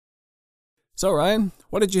So, Ryan,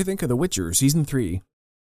 what did you think of The Witcher Season 3?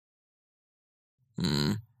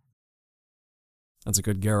 That's a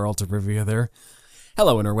good Geralt of Rivia there.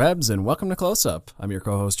 Hello, interwebs, and welcome to Close Up. I'm your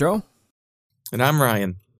co-host, Joe. And I'm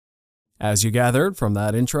Ryan. As you gathered from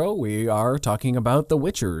that intro, we are talking about The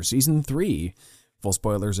Witcher Season 3. Full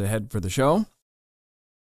spoilers ahead for the show.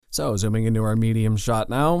 So, zooming into our medium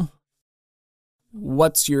shot now.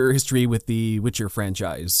 What's your history with the Witcher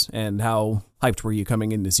franchise, and how hyped were you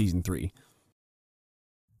coming into Season 3?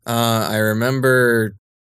 I remember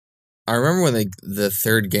when the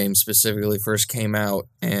third game specifically first came out,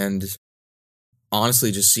 and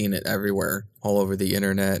honestly just seeing it everywhere, all over the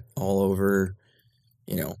internet, all over,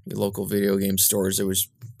 your local video game stores. It was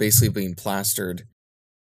basically being plastered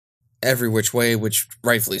every which way, which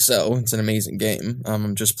rightfully so. It's an amazing game.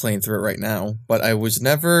 I'm just playing through it right now, but I was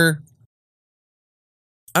never,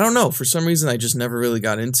 I don't know, for some reason I just never really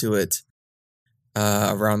got into it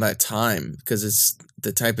around that time, because it's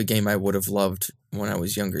the type of game I would have loved when I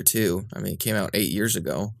was younger too. I mean, it came out 8 years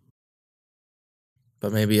ago,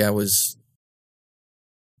 but maybe I was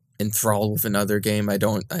enthralled with another game. I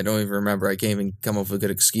don't even remember. I can't even come up with a good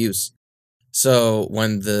excuse. So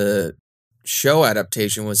when the show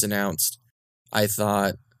adaptation was announced, I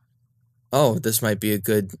thought, oh, this might be a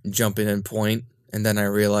good jumping in point. And then I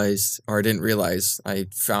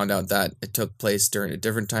found out that it took place during a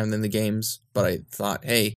different time than the games. But I thought,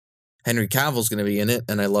 hey, Henry Cavill's going to be in it,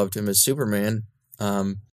 and I loved him as Superman.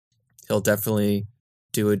 He'll definitely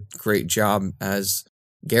do a great job as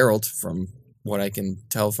Geralt, from what I can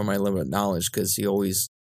tell from my limited knowledge, because he always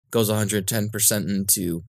goes 110%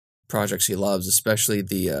 into projects he loves, especially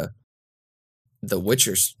the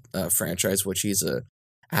Witcher franchise, which he's a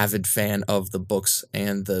avid fan of the books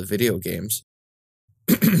and the video games.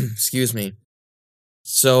 Excuse me.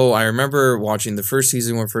 So I remember watching the first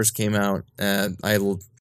season when it first came out, and I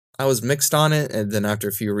was mixed on it, and then after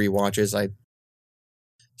a few rewatches, I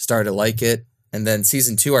started to like it. And then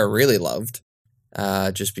season 2 I really loved,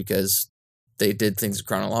 just because they did things in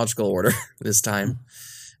chronological order this time.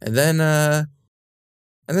 And then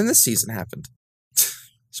this season happened.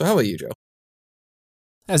 So how about you, Joe?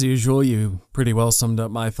 As usual, you pretty well summed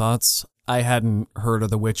up my thoughts. I hadn't heard of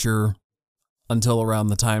The Witcher until around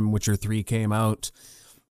the time Witcher 3 came out.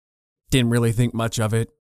 Didn't really think much of it,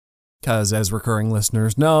 because as recurring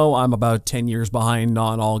listeners know, I'm about 10 years behind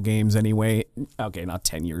on all games anyway. Okay, not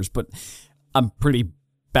 10 years, but I'm pretty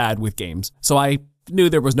bad with games. So I knew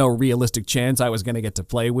there was no realistic chance I was going to get to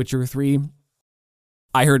play Witcher 3.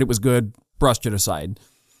 I heard it was good, brushed it aside.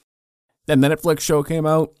 Then the Netflix show came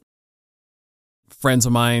out. Friends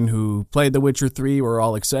of mine who played The Witcher 3 were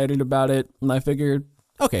all excited about it, and I figured,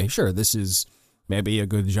 okay, sure, this is maybe a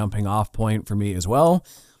good jumping off point for me as well.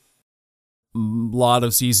 A lot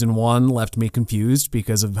of season 1 left me confused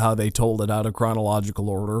because of how they told it out of chronological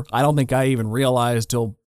order. I don't think I even realized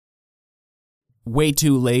till way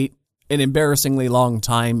too late, an embarrassingly long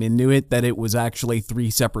time into it, that it was actually 3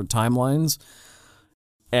 separate timelines.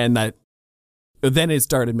 And that then it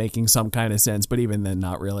started making some kind of sense, but even then,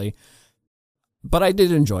 not really. But I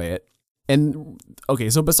did enjoy it. And, okay,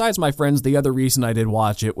 so besides my friends, the other reason I did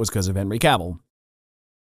watch it was because of Henry Cavill.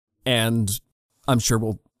 And I'm sure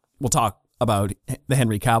we'll talk about the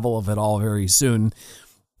Henry Cavill of it all very soon.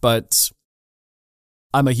 But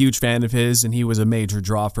I'm a huge fan of his, and he was a major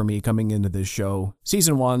draw for me coming into this show.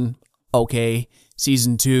 Season 1, okay.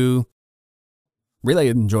 Season 2, really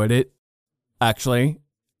enjoyed it, actually.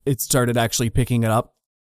 It started actually picking it up.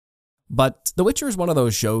 But The Witcher is one of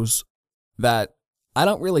those shows that I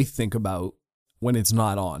don't really think about when it's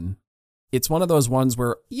not on. It's one of those ones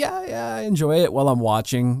where, yeah, I enjoy it while I'm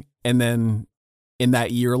watching, and then in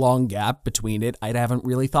that year-long gap between it, I haven't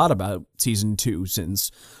really thought about season 2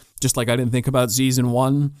 since, just like I didn't think about season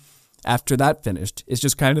 1 after that finished. It's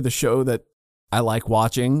just kind of the show that I like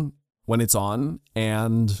watching when it's on,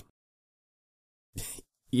 and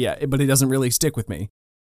yeah, but it doesn't really stick with me.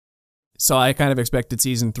 So I kind of expected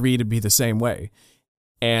season 3 to be the same way.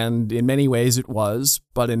 And in many ways it was,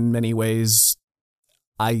 but in many ways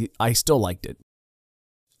I still liked it.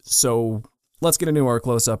 So let's get into our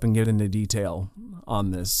close-up and get into detail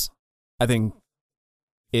on this. I think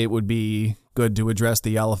it would be good to address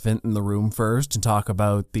the elephant in the room first and talk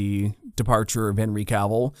about the departure of Henry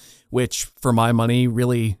Cavill, which, for my money,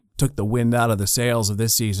 really took the wind out of the sails of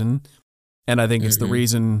this season. And I think it's the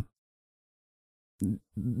reason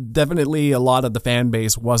definitely a lot of the fan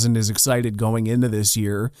base wasn't as excited going into this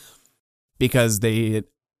year, because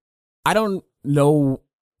I don't know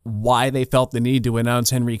why they felt the need to announce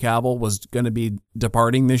Henry Cavill was going to be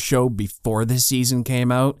departing this show before this season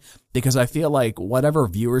came out, because I feel like whatever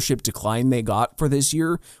viewership decline they got for this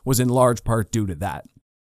year was in large part due to that.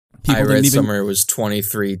 I read somewhere it was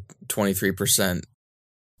 23%.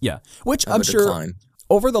 Yeah, which I'm sure decline,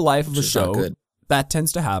 over the life of a show, that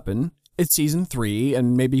tends to happen. It's season 3,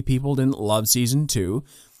 and maybe people didn't love season 2.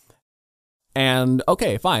 And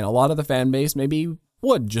okay, fine, a lot of the fan base maybe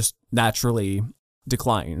would just naturally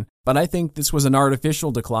decline. But I think this was an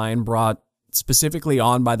artificial decline brought specifically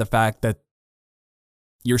on by the fact that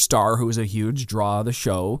your star, who is a huge draw of the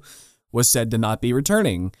show, was said to not be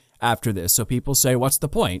returning after this. So people say, what's the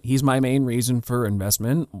point? He's my main reason for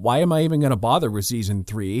investment. Why am I even going to bother with season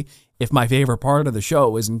 3 if my favorite part of the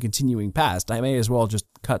show isn't continuing past? I may as well just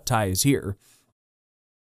cut ties here.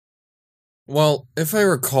 Well, if I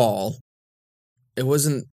recall, it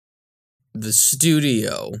wasn't the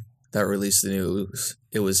studio that released the news.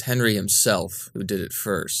 It was Henry himself who did it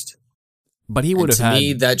first. But he would have had... To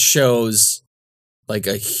me, that shows like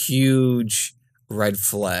a huge red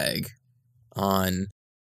flag on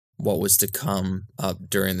what was to come up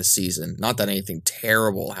during the season. Not that anything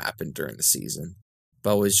terrible happened during the season,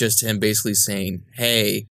 but it was just him basically saying,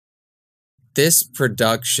 hey, this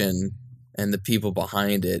production and the people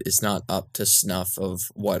behind it is not up to snuff of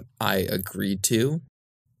what I agreed to.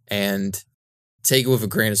 And take it with a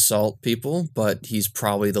grain of salt, people, but he's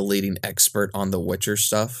probably the leading expert on the Witcher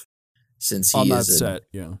stuff, since he is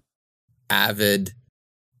an avid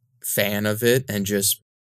fan of it and just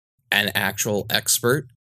an actual expert.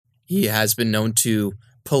 He has been known to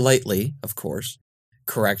politely, of course,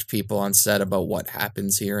 correct people on set about what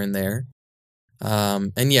happens here and there.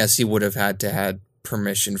 And yes, he would have had to had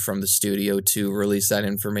permission from the studio to release that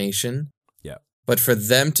information. Yeah. But for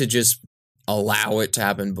them to just allow it to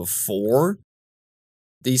happen before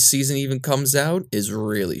the season even comes out is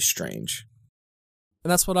really strange.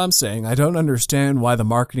 And that's what I'm saying. I don't understand why the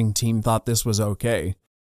marketing team thought this was okay.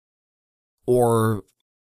 Or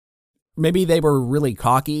maybe they were really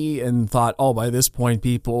cocky and thought, oh, by this point,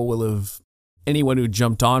 people will have... anyone who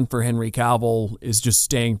jumped on for Henry Cavill is just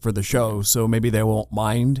staying for the show, so maybe they won't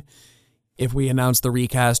mind if we announce the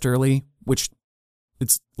recast early, which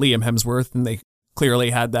it's Liam Hemsworth, and they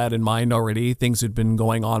clearly had that in mind already. Things had been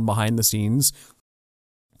going on behind the scenes.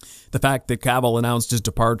 The fact that Cavill announced his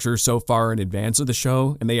departure so far in advance of the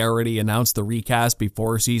show, and they already announced the recast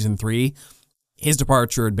before season 3, his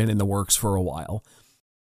departure had been in the works for a while.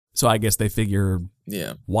 So I guess they figured,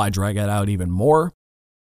 why drag it out even more?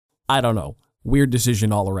 I don't know. Weird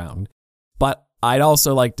decision all around. But I'd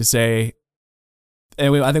also like to say,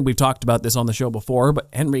 and I think we've talked about this on the show before, but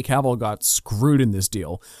Henry Cavill got screwed in this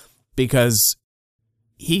deal because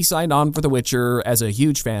he signed on for The Witcher as a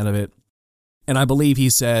huge fan of it. And I believe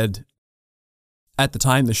he said at the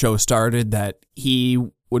time the show started that he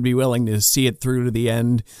would be willing to see it through to the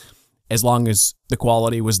end as long as the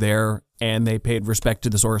quality was there and they paid respect to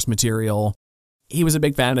the source material. He was a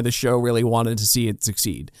big fan of the show, really wanted to see it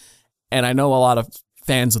succeed. And I know a lot of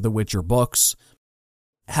fans of the Witcher books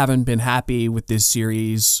haven't been happy with this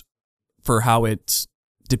series for how it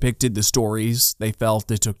depicted the stories. They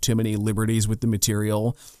felt it took too many liberties with the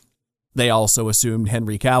material. They also assumed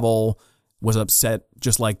Henry Cavill was upset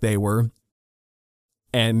just like they were.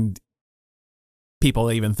 And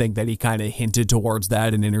people even think that he kind of hinted towards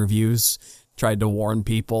that in interviews, tried to warn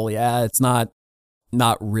people, it's not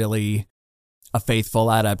really a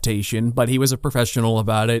faithful adaptation, but he was a professional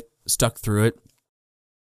about it, stuck through it.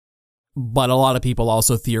 But a lot of people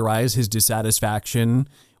also theorize his dissatisfaction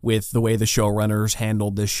with the way the showrunners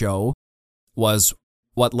handled this show was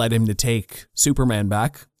what led him to take Superman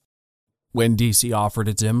back when DC offered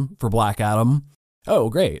it to him for Black Adam. Oh,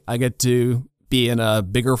 great. I get to be in a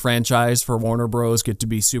bigger franchise for Warner Bros., get to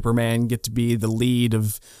be Superman, get to be the lead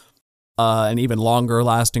of an even longer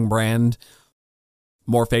lasting brand.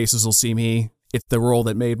 More faces will see me. It's the role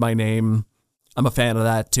that made my name. I'm a fan of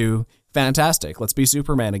that too. Fantastic. Let's be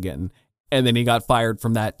Superman again. And then he got fired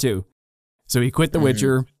from that too. So he quit The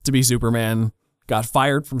Witcher to be Superman, got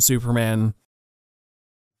fired from Superman,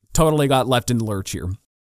 totally got left in the lurch here.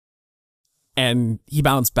 And he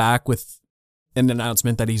bounced back with an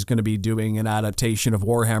announcement that he's going to be doing an adaptation of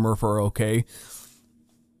Warhammer for OK.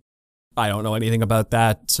 I don't know anything about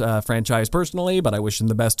that franchise personally, but I wish him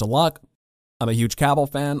the best of luck. I'm a huge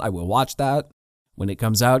Cavill fan. I will watch that when it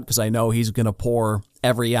comes out because I know he's going to pour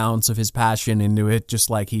every ounce of his passion into it, just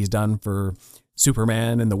like he's done for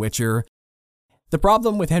Superman and The Witcher. The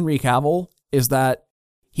problem with Henry Cavill is that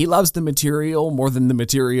he loves the material more than the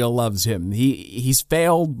material loves him. He's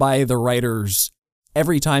failed by the writers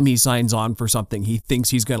every time he signs on for something he thinks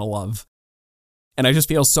he's going to love. And I just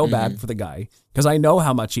feel so bad for the guy because I know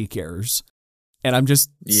how much he cares. And I'm just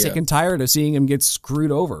sick and tired of seeing him get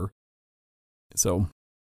screwed over. So.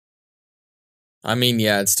 I mean,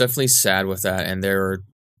 yeah, it's definitely sad with that. And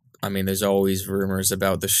there's always rumors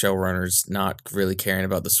about the showrunners not really caring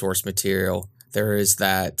about the source material. There is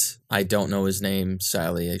that, I don't know his name,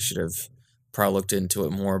 sadly, I should have probably looked into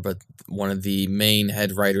it more, but one of the main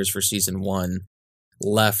head writers for season 1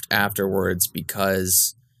 left afterwards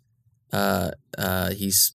because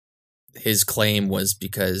his claim was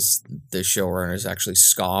because the showrunners actually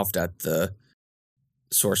scoffed at the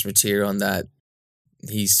source material, and that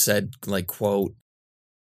he said, like, quote,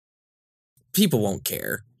 people won't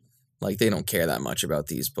care. Like, they don't care that much about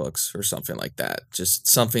these books or something like that. Just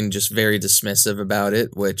something just very dismissive about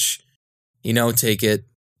it, which, take it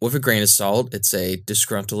with a grain of salt. It's a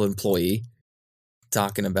disgruntled employee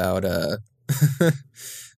talking about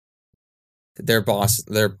their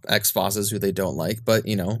ex-bosses who they don't like. But,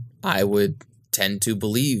 I would tend to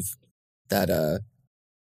believe that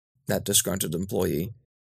disgruntled employee.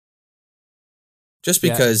 Just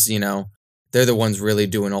because, they're the ones really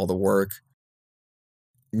doing all the work.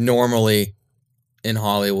 Normally, in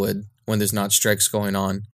Hollywood, when there's not strikes going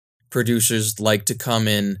on, producers like to come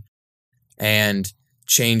in and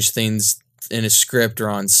change things in a script or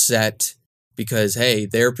on set because, hey,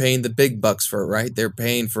 they're paying the big bucks for it, right? They're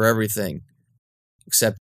paying for everything.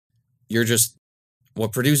 Except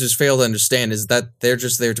what producers fail to understand is that they're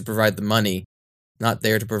just there to provide the money, not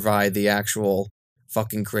there to provide the actual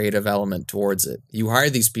fucking creative element towards it. You hire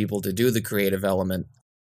these people to do the creative element.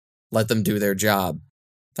 Let them do their job.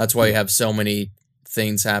 That's why you have so many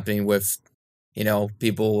things happening with,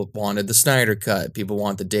 people wanted the Snyder cut. People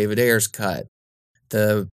want the David Ayers cut.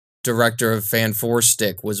 The director of Fan 4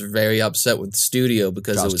 Stick was very upset with the studio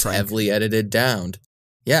because it was heavily edited down.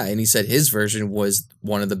 Yeah, and he said his version was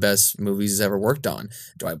one of the best movies he's ever worked on.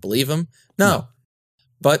 Do I believe him? No.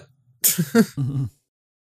 But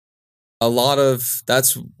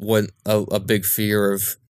that's what a big fear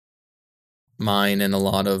of mine and a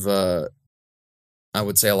lot of, I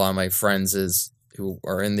would say a lot of my friends who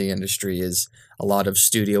are in the industry is a lot of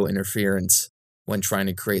studio interference when trying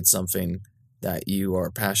to create something that you are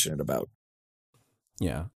passionate about.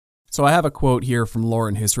 Yeah. So I have a quote here from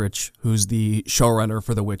Lauren Hisrich, who's the showrunner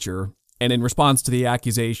for The Witcher. And in response to the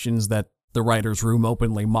accusations that the writer's room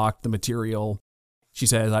openly mocked the material, she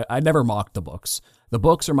says, I never mocked the books. The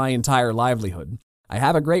books are my entire livelihood. I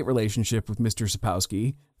have a great relationship with Mr.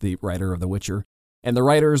 Sapkowski, the writer of The Witcher, and the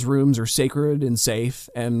writer's rooms are sacred and safe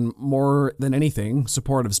and, more than anything,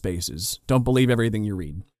 supportive spaces. Don't believe everything you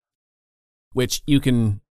read. Which you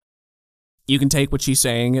can take what she's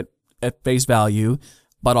saying at face value,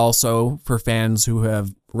 but also for fans who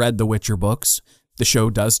have read the Witcher books, the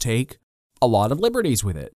show does take a lot of liberties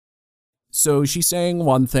with it. So she's saying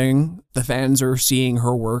one thing, the fans are seeing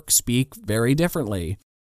her work speak very differently.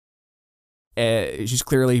 She's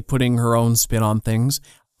clearly putting her own spin on things.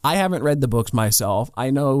 I haven't read the books myself. I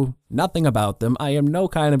know nothing about them. I am no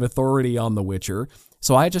kind of authority on The Witcher,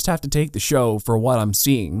 so I just have to take the show for what I'm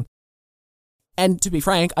seeing. And to be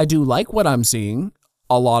frank, I do like what I'm seeing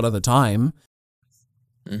a lot of the time.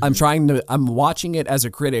 I'm watching it as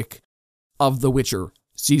a critic of The Witcher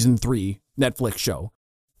Season 3 Netflix show.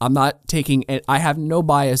 I have no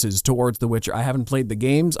biases towards The Witcher. I haven't played the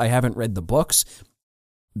games. I haven't read the books.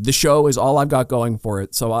 The show is all I've got going for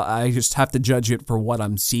it. So I just have to judge it for what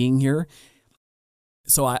I'm seeing here.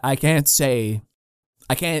 So I can't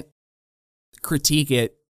critique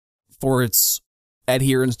it for its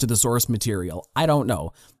adherence to the source material. I don't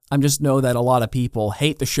know. I just know that a lot of people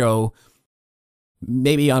hate the show,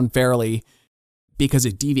 maybe unfairly, because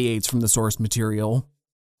it deviates from the source material,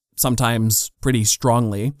 sometimes pretty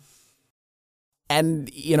strongly. And,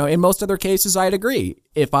 in most other cases, I'd agree.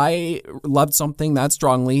 If I loved something that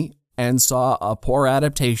strongly and saw a poor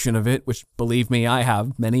adaptation of it, which, believe me, I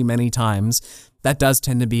have many, many times, that does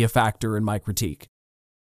tend to be a factor in my critique.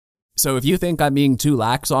 So if you think I'm being too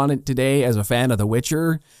lax on it today as a fan of The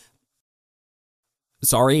Witcher,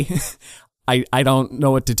 sorry. I don't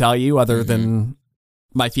know what to tell you other than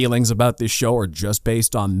my feelings about this show are just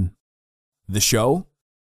based on the show.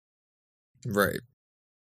 Right.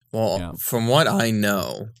 Well, From what I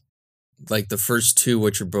know, like the first 2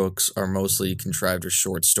 Witcher books are mostly contrived as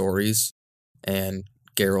short stories, and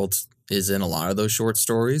Geralt is in a lot of those short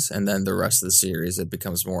stories, and then the rest of the series, it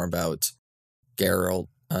becomes more about Geralt,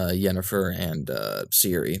 Yennefer, and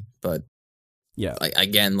Ciri. But yeah, I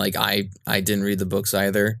didn't read the books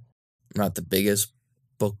either. I'm not the biggest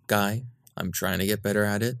book guy. I'm trying to get better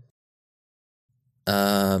at it.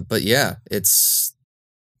 But yeah, it's,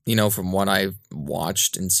 from what I've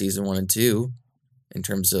watched in season 1 and 2, in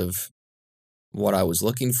terms of what I was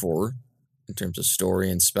looking for, in terms of story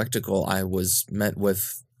and spectacle, I was met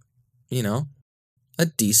with, a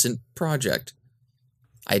decent project.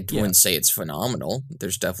 I wouldn't say it's phenomenal.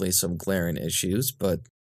 There's definitely some glaring issues, but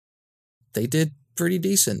they did pretty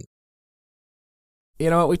decent. You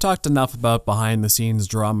know what? We talked enough about behind-the-scenes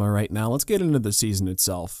drama right now. Let's get into the season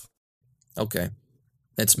itself. Okay.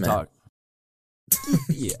 It's Matt.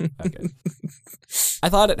 Yeah, okay. I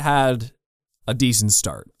thought it had a decent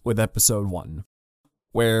start with episode 1,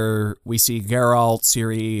 where we see Geralt,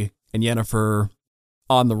 Ciri, and Yennefer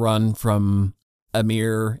on the run from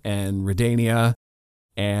Emir and Redania,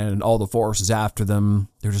 and all the forces after them.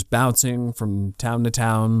 They're just bouncing from town to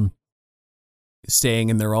town, staying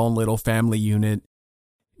in their own little family unit.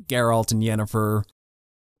 Geralt and Yennefer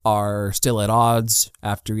are still at odds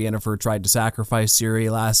after Yennefer tried to sacrifice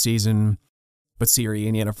Ciri last season, but Ciri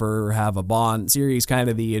and Yennefer have a bond. Ciri's kind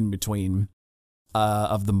of the in-between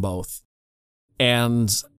of them both.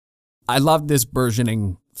 And I love this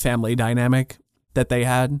burgeoning family dynamic that they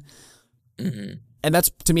had. Mm-hmm. And that's,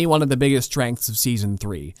 to me, one of the biggest strengths of season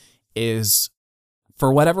 3 is,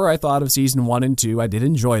 for whatever I thought of season 1 and 2, I did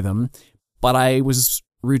enjoy them, but I was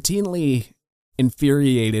routinely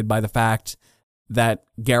infuriated by the fact that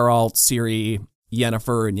Geralt, Ciri,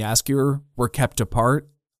 Yennefer, and Jaskier were kept apart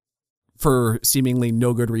for seemingly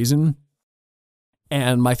no good reason.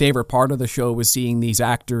 And my favorite part of the show was seeing these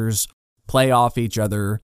actors play off each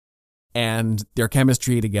other and their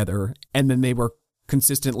chemistry together, and then they were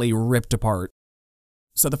consistently ripped apart.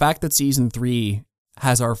 So the fact that season 3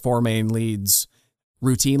 has our 4 main leads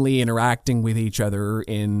routinely interacting with each other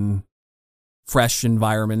in fresh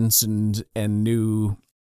environments and new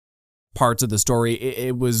parts of the story,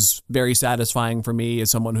 it was very satisfying for me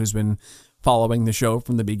as someone who's been following the show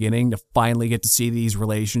from the beginning to finally get to see these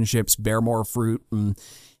relationships bear more fruit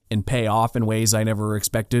and pay off in ways I never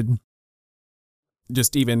expected.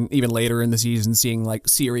 Just even later in the season, seeing like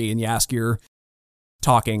Ciri and Jaskier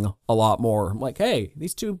talking a lot more. I'm like, hey,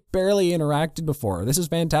 these two barely interacted before. This is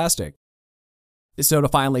fantastic. So to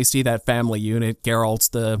finally see that family unit, Geralt's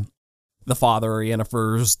the father,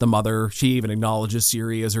 Yennefer's the mother. She even acknowledges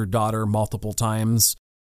Ciri as her daughter multiple times.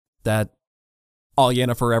 That all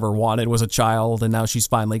Yennefer ever wanted was a child, and now she's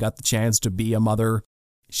finally got the chance to be a mother.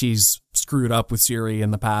 She's screwed up with Ciri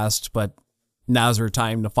in the past, but now's her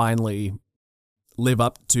time to finally live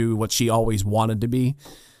up to what she always wanted to be.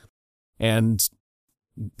 And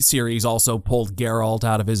Ciri's also pulled Geralt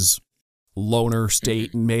out of his loner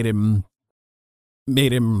state and made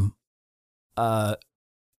him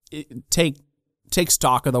take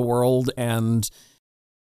stock of the world and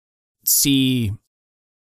see.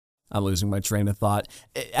 I'm losing my train of thought.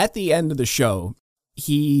 At the end of the show,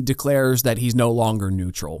 he declares that he's no longer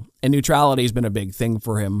neutral, and neutrality has been a big thing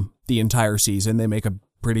for him the entire season. They make a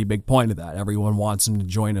pretty big point of that. Everyone wants him to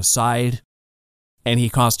join a side, and he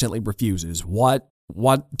constantly refuses. What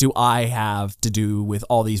do I have to do with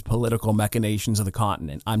all these political machinations of the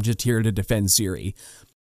continent? I'm just here to defend Ciri.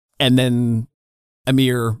 And then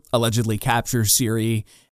Emir allegedly captures Ciri,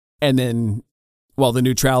 and then, well, the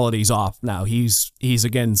neutrality's off now. He's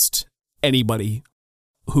against anybody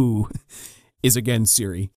who is against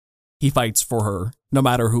Ciri. He fights for her, no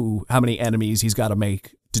matter how many enemies he's got to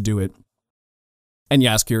make to do it. And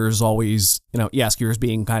Jaskier is always, Jaskier is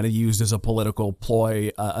being kind of used as a political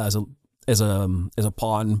ploy, as a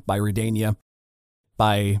pawn by Redania,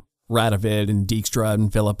 by Radovid and Dijkstra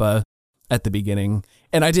and Philippa at the beginning.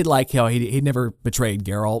 And I did like how he never betrayed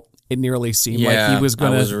Geralt. It nearly seemed like he was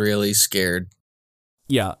going to... I was really scared.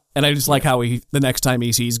 Yeah, and I just like how the next time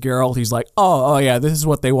he sees Geralt, he's like, oh yeah, this is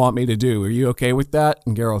what they want me to do. Are you okay with that?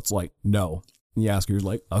 And Geralt's like, no. And Jaskier's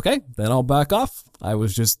like, okay, then I'll back off.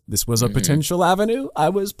 This was a potential avenue I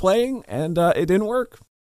was playing, and it didn't work.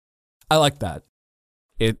 I like that.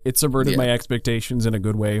 It subverted my expectations in a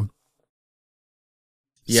good way.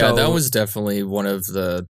 Yeah, So, that was definitely one of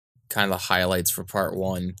the kind of highlights for part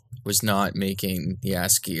 1, was not making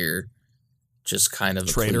Jaskier just kind of a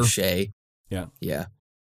traitor. cliche. Yeah. Yeah.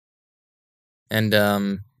 And,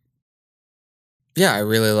 I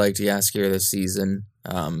really liked Jaskier this season.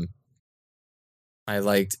 I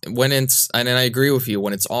liked when and I agree with you,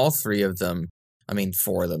 when it's all 3 of them,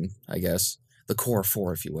 4 of them, I guess, the core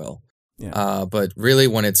 4, if you will. Yeah. But really,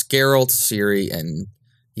 when it's Geralt, Ciri, and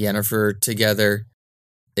Yennefer together,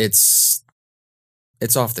 it's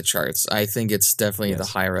off the charts. I think it's definitely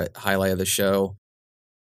the highlight of the show.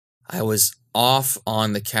 I was off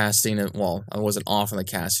on the casting of, I wasn't off on the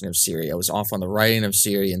casting of Ciri. I was off on the writing of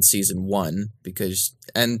Ciri in season 1 because,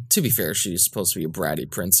 and to be fair, she's supposed to be a bratty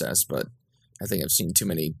princess, but I think I've seen too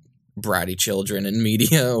many bratty children in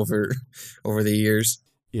media over the years.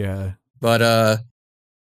 Yeah. But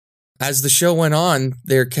as the show went on,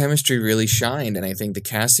 their chemistry really shined, and I think the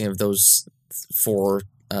casting of those 4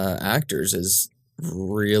 actors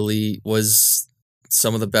was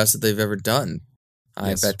some of the best that they've ever done.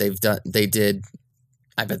 Yes. I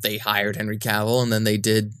bet they hired Henry Cavill, and then they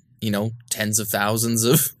did, tens of thousands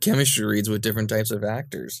of chemistry reads with different types of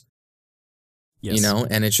actors. Yes.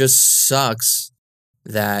 And it just sucks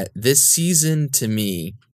that this season, to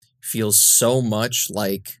me, feels so much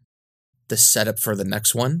like the setup for the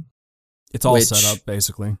next one. It's all set up,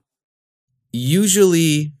 basically.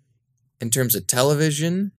 Usually, in terms of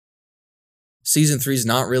television, season 3 is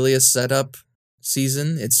not really a setup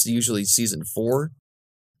season. It's usually season 4.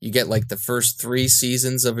 You get like the first 3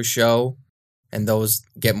 seasons of a show, and those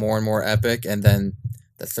get more and more epic. And then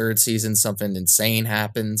the 3rd season, something insane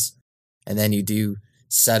happens. And then you do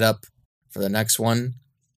setup for the next one.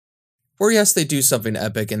 Or yes, they do something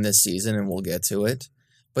epic in this season, and we'll get to it.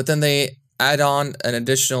 But then they add on an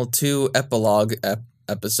additional 2 epilogue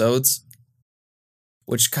episodes,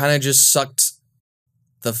 which kind of just sucked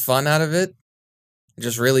the fun out of it. It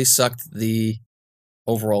just really sucked the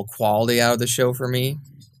overall quality out of the show for me.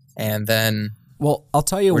 And then, well, I'll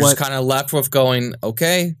tell you we're what, just kind of left with going,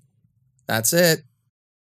 okay, that's it.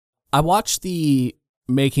 I watched the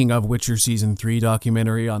Making of Witcher Season 3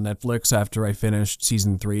 documentary on Netflix after I finished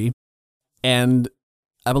Season 3, and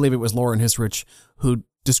I believe it was Lauren Hisrich who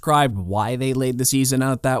described why they laid the season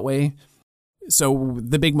out that way. So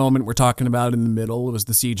the big moment we're talking about in the middle was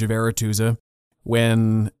the Siege of Aretuza,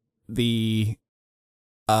 when the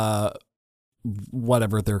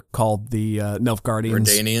whatever they're called, the Nilfgaardians.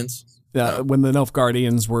 Redanians? When the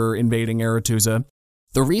Nilfgaardians were invading Aretuza.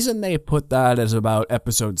 The reason they put that as about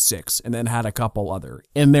episode 6 and then had a couple other,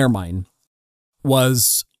 in their mind,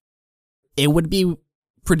 was it would be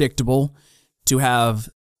predictable to have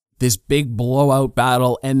this big blowout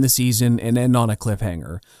battle end the season and end on a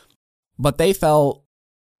cliffhanger. But they felt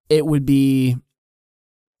it would be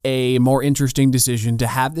a more interesting decision to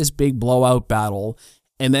have this big blowout battle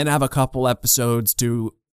and then have a couple episodes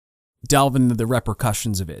to delve into the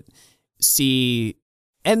repercussions of it.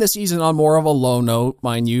 End the season on more of a low note,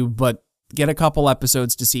 mind you, but get a couple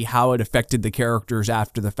episodes to see how it affected the characters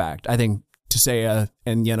after the fact. I think Tissaia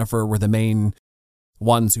and Yennefer were the main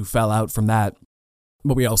ones who fell out from that.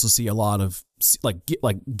 But we also see a lot of, like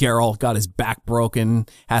Geralt got his back broken,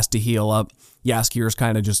 has to heal up. Jaskier's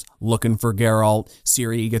kind of just looking for Geralt.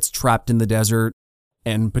 Ciri gets trapped in the desert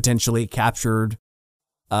and potentially captured.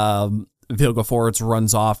 Vilgefortz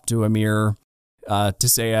runs off to Emir.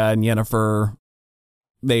 Tissaia and Yennefer,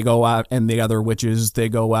 they go out, and the other witches, they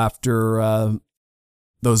go after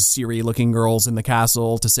those Ciri-looking girls in the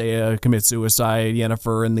castle. Tissaia commits suicide.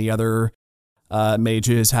 Yennefer and the other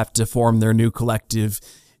mages have to form their new collective.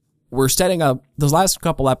 We're setting up, those last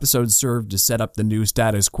couple episodes served to set up the new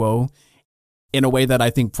status quo in a way that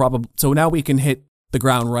I think probably, so now we can hit the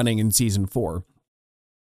ground running in season 4,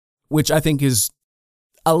 which I think is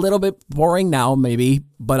a little bit boring now, maybe,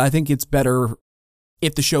 but I think it's better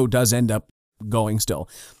if the show does end up going still.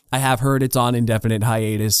 I have heard it's on indefinite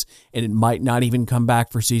hiatus, and it might not even come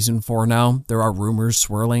back for season 4 now. There are rumors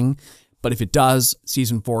swirling, but if it does,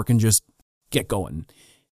 season 4 can just get going.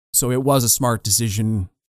 So it was a smart decision.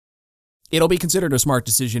 It'll be considered a smart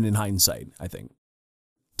decision in hindsight, I think,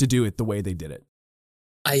 to do it the way they did it.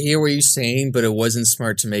 I hear what you're saying, but it wasn't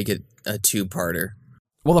smart to make it a 2-parter.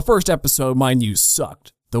 Well, the first episode, mind you,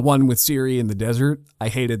 sucked. The one with Ciri in the desert, I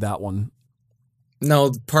hated that one.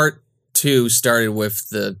 No, part 2 started with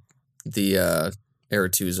the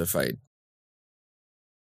Aretuza fight.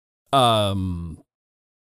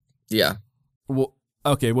 Yeah. Well,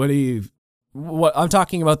 okay, what I'm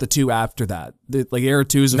talking about the 2 after that. Like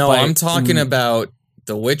Aretuza fight. No, I'm talking about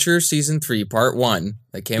The Witcher Season 3, Part 1,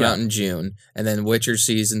 that came out in June, and then Witcher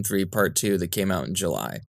Season 3, Part 2, that came out in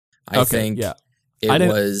July. I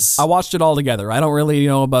watched it all together. I don't really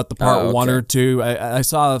know about the part 1 or 2. I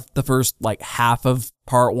saw the first half of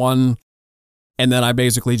part 1, and then I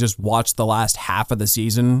basically just watched the last half of the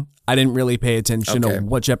season. I didn't really pay attention to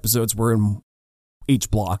which episodes were in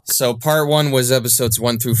each block. So part 1 was episodes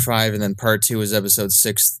 1 through 5, and then part 2 was episodes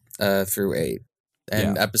 6 through 8.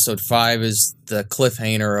 And episode 5 is the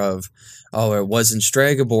cliffhanger of, it wasn't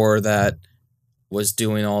Stregobor that was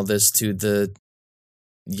doing all this to the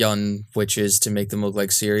young witches to make them look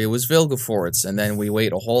like Ciri. It was Vilgefortz, and then we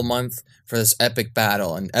wait a whole month for this epic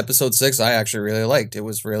battle. And episode 6 I actually really liked. It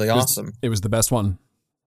was really awesome. It was the best one.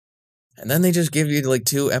 And then they just give you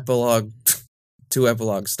two epilogue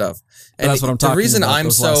stuff. And that's what I'm talking about. The reason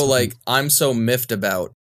I'm so miffed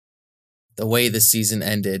about the way the season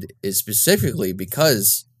ended is specifically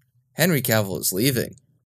because Henry Cavill is leaving.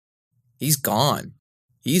 He's gone.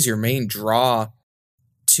 He's your main draw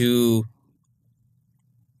to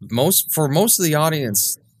most of the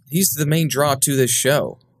audience. He's the main draw to this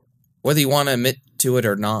show, whether you want to admit to it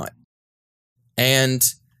or not. And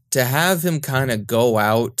to have him kind of go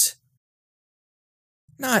out,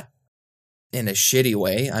 not in a shitty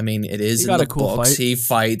way. I mean, it is in the books. He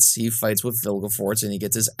fights with Vilgefortz and he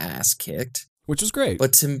gets his ass kicked, which is great.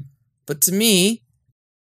 But to me,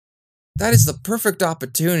 that is the perfect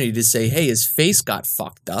opportunity to say, hey, his face got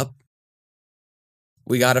fucked up.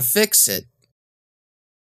 We got to fix it.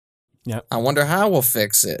 Yep. I wonder how we'll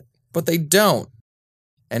fix it. But they don't.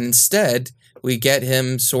 And instead, we get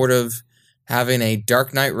him sort of having a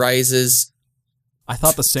Dark Knight Rises I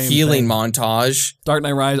thought the same healing montage. Dark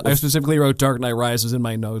Knight Rises. I specifically wrote Dark Knight Rises in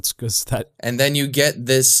my notes because that. And then you get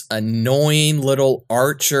this annoying little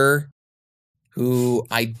archer who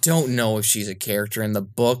I don't know if she's a character in the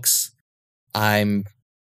books. I'm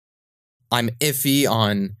iffy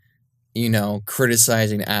on,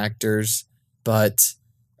 criticizing actors, but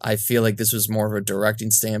I feel like this was more of a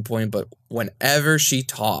directing standpoint. But whenever she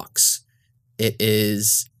talks, it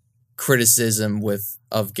is criticism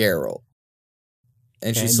of Geralt.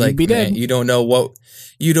 And she's like, man, you don't know what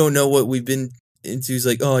we've been into. He's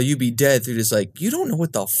like, oh, you be dead through this. Like, you don't know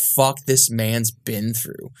what the fuck this man's been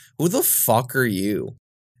through. Who the fuck are you?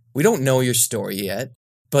 We don't know your story yet.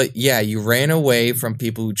 But yeah, you ran away from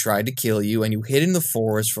people who tried to kill you and you hid in the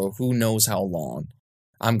forest for who knows how long.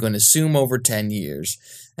 I'm going to assume over 10 years.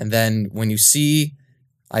 And then when you see,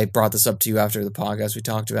 I brought this up to you after the podcast we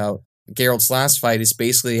talked about, Geralt's last fight is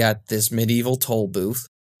basically at this medieval toll booth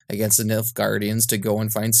against the Nilfgaardians to go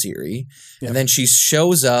and find Ciri. Yep. And then she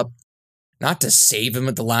shows up, not to save him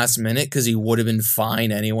at the last minute because he would have been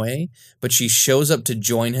fine anyway, but she shows up to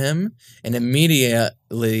join him. And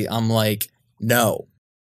immediately I'm like, no.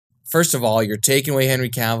 First of all, you're taking away Henry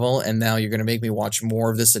Cavill, and now you're going to make me watch more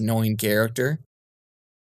of this annoying character?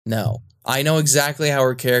 No. I know exactly how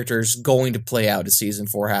her character is going to play out as Season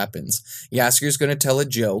 4 happens. Yasker's going to tell a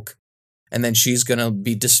joke, and then she's going to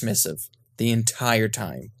be dismissive the entire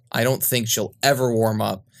time. I don't think she'll ever warm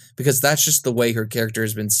up, because that's just the way her character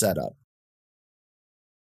has been set up.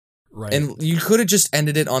 Right. And you could have just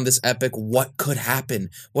ended it on this epic, what could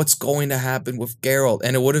happen? What's going to happen with Geralt?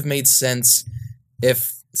 And it would have made sense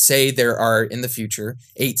if, say there are, in the future,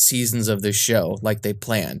 8 seasons of this show, like they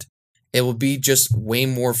planned. It would be just way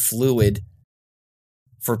more fluid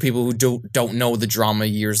for people who don't know the drama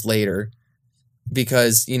years later.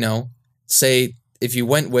 Because, say if you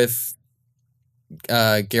went with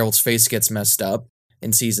Geralt's face gets messed up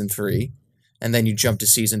in Season 3, and then you jump to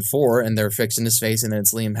Season 4, and they're fixing his face, and then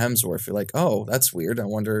it's Liam Hemsworth. You're like, oh, that's weird. I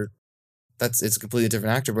wonder... It's a completely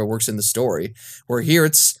different actor, but it works in the story. Where here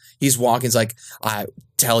he's walking, it's like, I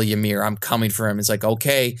tell Ymir, I'm coming for him. It's like,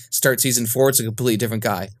 okay, start Season 4, it's a completely different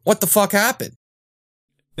guy. What the fuck happened?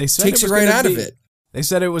 They said takes you right out of it. They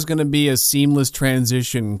said it was going to be a seamless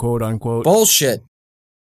transition, quote unquote. Bullshit.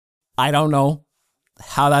 I don't know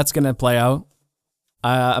how that's going to play out.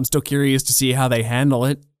 I'm still curious to see how they handle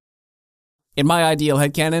it. In my ideal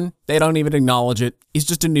headcanon, they don't even acknowledge it. He's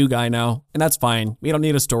just a new guy now, and that's fine. We don't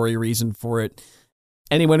need a story reason for it.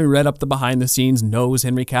 Anyone who read up the behind the scenes knows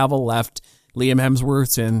Henry Cavill left Liam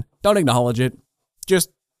Hemsworth's in. Don't acknowledge it. Just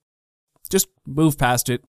move past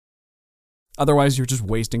it. Otherwise, you're just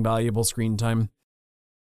wasting valuable screen time.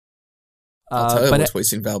 I'll tell you what's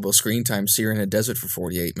wasting valuable screen time. See her in a desert for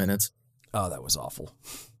 48 minutes. Oh, that was awful.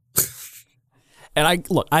 And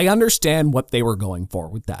I understand what they were going for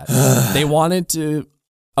with that. They wanted to,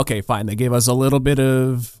 okay, fine. They gave us a little bit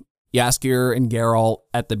of Jaskier and Geralt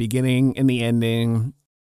at the beginning and the ending,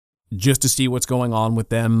 just to see what's going on with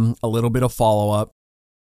them. A little bit of follow-up.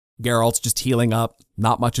 Geralt's just healing up.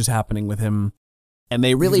 Not much is happening with him. And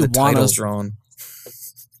they really want us... wrong.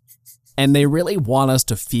 And they really want us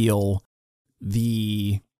to feel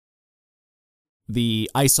the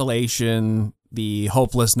isolation, the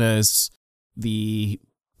hopelessness, the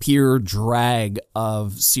pure drag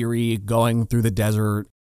of Ciri going through the desert,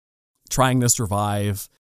 trying to survive,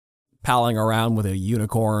 palling around with a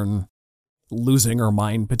unicorn, losing her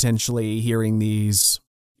mind potentially, hearing these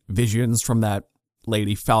visions from that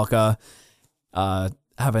lady Falca,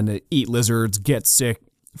 having to eat lizards, get sick,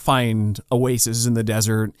 find oases in the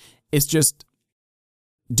desert. It's just,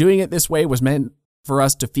 doing it this way was meant for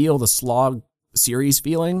us to feel the slog Ciri's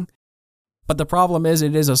feeling. But the problem is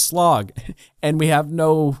it is a slog, and we have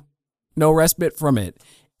no respite from it.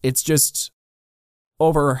 It's just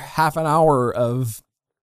over half an hour of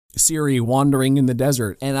Ciri wandering in the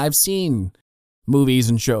desert. And I've seen movies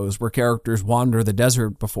and shows where characters wander the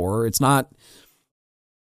desert before. It's not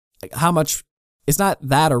like it's not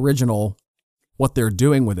that original what they're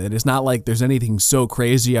doing with it. It's not like there's anything so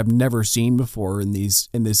crazy I've never seen before in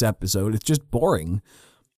this episode. It's just boring.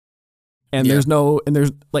 And Yeah.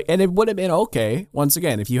 and it would have been okay, once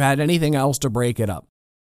again, if you had anything else to break it up.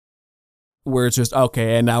 Where it's just,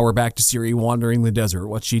 okay, and now we're back to Ciri wandering the desert.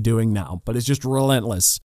 What's she doing now? But it's just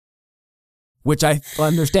relentless. Which I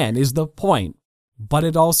understand is the point. But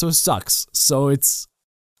it also sucks. So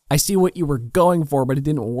I see what you were going for, but it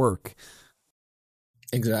didn't work.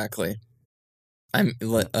 Exactly.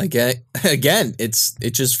 Again,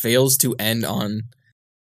 it just fails to end on.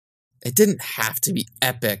 It didn't have to be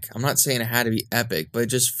epic. I'm not saying it had to be epic, but it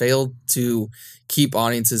just failed to keep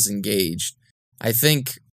audiences engaged. I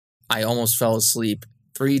think I almost fell asleep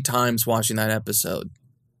 3 times watching that episode.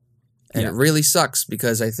 And It really sucks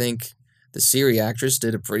because I think the Ciri actress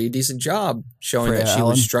did a pretty decent job showing Freya that she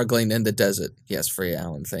Allen. was struggling in the desert. Yes, Freya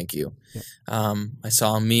Allen, thank you. Yeah. I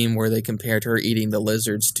saw a meme where they compared her eating the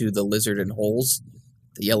lizards to the lizard in holes,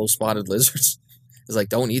 the yellow spotted lizards. It's like,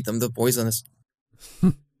 don't eat them, they're poisonous.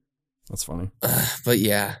 That's funny. But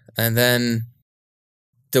yeah, and then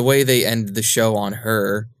the way they ended the show on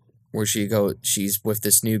her, where she's with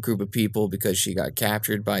this new group of people because she got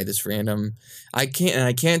captured by this random. I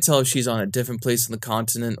can't tell if she's on a different place on the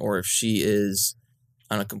continent or if she is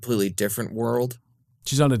on a completely different world.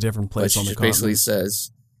 She's on a different place on the continent. Basically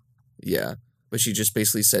says, yeah, but she just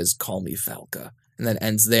basically says, "Call me Falca," and then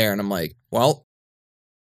ends there. And I'm like, well,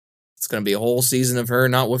 it's gonna be a whole season of her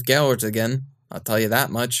not with Gellert again. I'll tell you that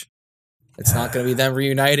much. It's not going to be them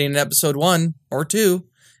reuniting in episode 1 or 2.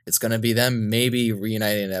 It's going to be them maybe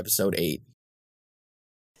reuniting in episode 8.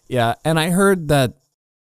 Yeah, and I heard that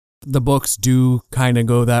the books do kind of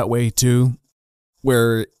go that way too,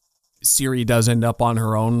 where Ciri does end up on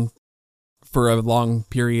her own for a long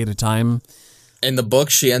period of time. In the book,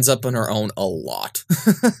 she ends up on her own a lot.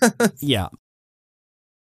 Yeah.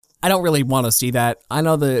 I don't really want to see that. I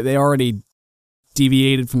know that they already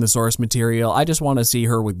deviated from the source material. I just want to see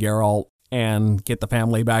her with Geralt and get the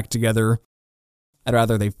family back together. I'd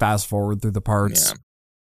rather they fast forward through the parts. Yeah.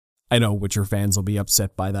 I know Witcher fans will be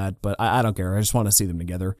upset by that, but I don't care. I just want to see them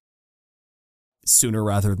together sooner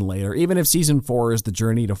rather than later. Even if season 4 is the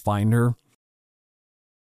journey to find her.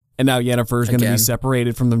 And now Yennefer is going to be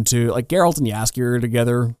separated from them too. Like Geralt and Jaskier are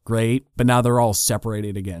together, great, but now they're all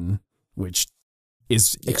separated again, which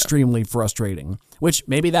is extremely frustrating. Which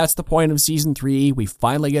maybe that's the point of season 3. We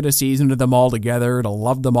finally get a season of them all together to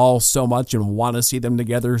love them all so much and want to see them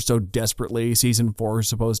together so desperately. Season 4 is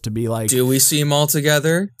supposed to be like... Do we see them all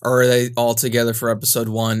together? Or are they all together for episode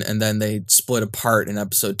 1 and then they split apart in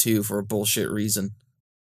episode 2 for a bullshit reason?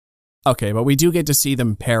 Okay, but we do get to see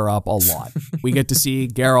them pair up a lot. We get to see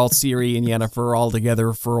Geralt, Ciri, and Yennefer all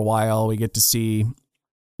together for a while. We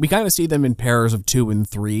kind of see them in pairs of 2 and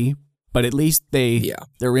 3, but at least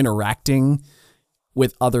they're interacting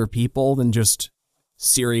with other people than just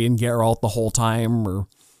Ciri and Geralt the whole time, or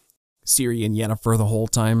Ciri and Yennefer the whole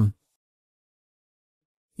time.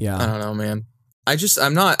 Yeah. I don't know, man. I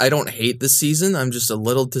don't hate the season. I'm just a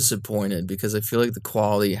little disappointed because I feel like the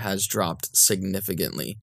quality has dropped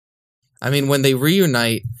significantly. I mean, when they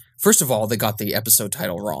reunite, first of all, they got the episode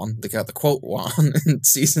title wrong. They got the quote wrong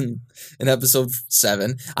in episode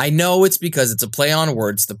 7. I know it's because it's a play on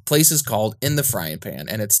words. The place is called In the Frying Pan,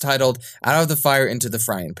 and it's titled Out of the Fire into the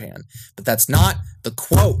Frying Pan. But that's not the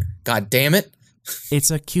quote. God damn it.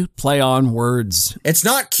 It's a cute play on words. It's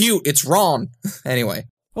not cute. It's wrong. Anyway.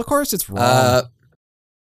 Well, of course it's wrong.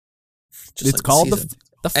 It's like called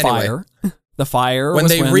the Fire. Anyway, the Fire. When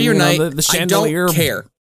they reunite, the chandelier I don't care.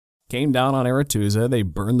 Came down on Aretuza, they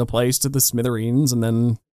burned the place to the smithereens, and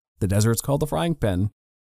then the desert's called the Frying Pan.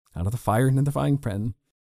 Out of the fire into the frying pan.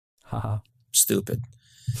 Haha. Stupid.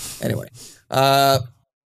 Anyway. But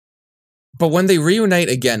when they reunite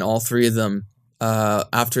again, all 3 of them,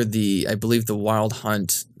 after I believe the Wild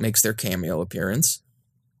Hunt makes their cameo appearance,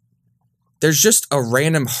 there's just a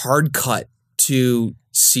random hard cut to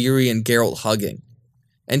Ciri and Geralt hugging.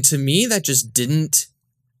 And to me, that just didn't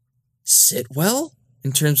sit well.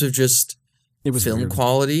 In terms of just film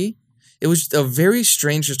quality, it was a very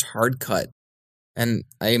strange, just hard cut. And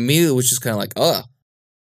I immediately was just kind of like,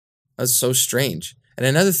 that's so strange. And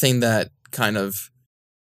another thing that kind of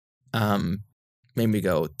made me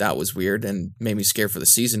go, that was weird, and made me scared for the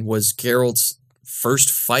season was Geralt's first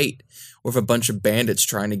fight with a bunch of bandits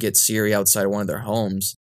trying to get Ciri outside one of their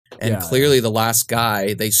homes. And clearly the last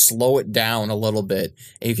guy, they slow it down a little bit,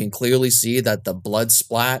 and you can clearly see that the blood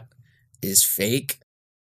splat is fake.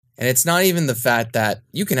 And it's not even the fact that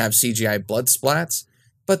you can have CGI blood splats,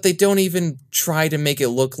 but they don't even try to make it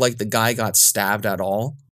look like the guy got stabbed at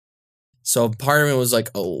all. So part of me was like,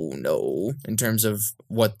 oh no, in terms of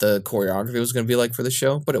what the choreography was going to be like for the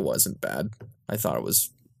show, but it wasn't bad. I thought it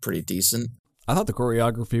was pretty decent. I thought the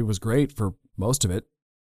choreography was great for most of it.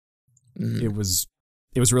 Mm. It was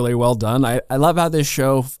really well done. I love how this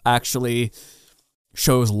show actually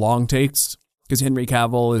shows long takes, because Henry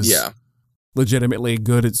Cavill is legitimately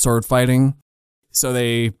good at sword fighting. So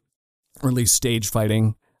or at least stage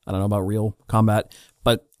fighting. I don't know about real combat,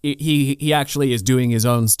 but he actually is doing his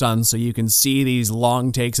own stunts, so you can see these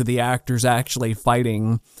long takes of the actors actually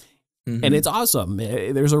fighting, and it's awesome.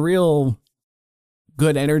 There's a real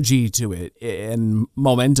good energy to it and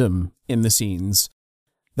momentum in the scenes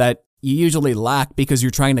that you usually lack because you're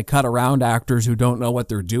trying to cut around actors who don't know what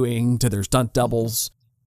they're doing to their stunt doubles.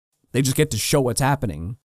 They just get to show what's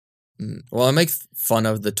happening. Well, I make fun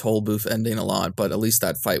of the toll booth ending a lot, but at least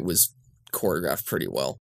that fight was choreographed pretty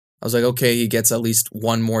well. I was like, okay, he gets at least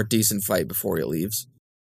one more decent fight before he leaves.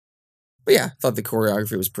 But yeah, I thought the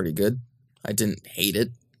choreography was pretty good. I didn't hate it.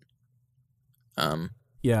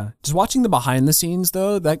 Yeah, just watching the behind the scenes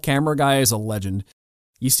though, that camera guy is a legend.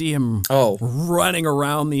 You see him running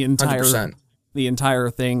around the entire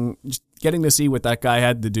 100%. Thing, just getting to see what that guy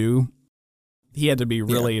had to do. He had to be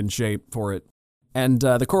really in shape for it. And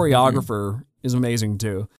the choreographer is amazing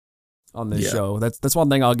too on this show. That's one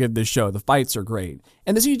thing I'll give this show. The fights are great.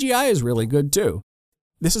 And the CGI is really good too.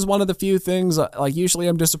 This is one of the few things, like usually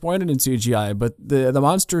I'm disappointed in CGI, but the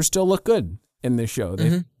monsters still look good in this show.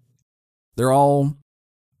 They're all...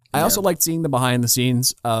 I also liked seeing the behind the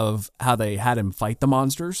scenes of how they had him fight the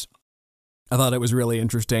monsters. I thought it was really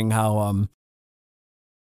interesting how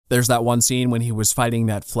there's that one scene when he was fighting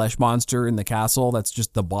that flesh monster in the castle that's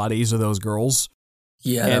just the bodies of those girls.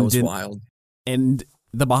 Yeah, that was wild. And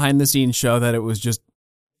the behind the scenes show that it was just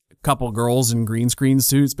a couple girls in green screen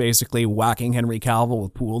suits basically whacking Henry Cavill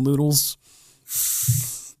with pool noodles.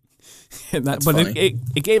 And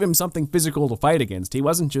it gave him something physical to fight against. He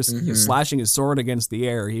wasn't just slashing his sword against the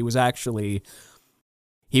air. He was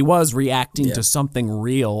reacting to something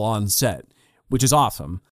real on set, which is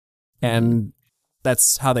awesome. And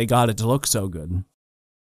that's how they got it to look so good.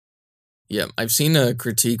 Yeah, I've seen a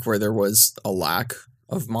critique where there was a lack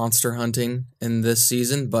of monster hunting in this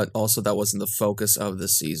season, but also that wasn't the focus of the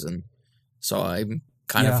season. So I'm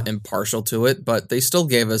kind of impartial to it, but they still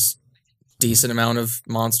gave us decent amount of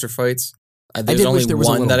monster fights. There's only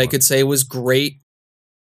one that I could say was great,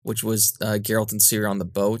 which was Geralt and Ciri on the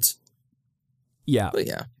boat. Yeah. But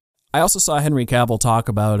yeah. I also saw Henry Cavill talk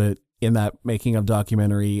about it in that making of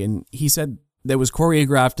documentary, and he said that was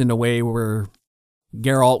choreographed in a way where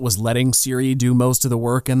Geralt was letting Ciri do most of the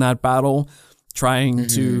work in that battle, trying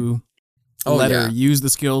to let her use the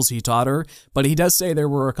skills he taught her. But he does say there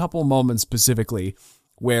were a couple moments specifically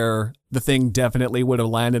where the thing definitely would have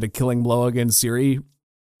landed a killing blow against Ciri,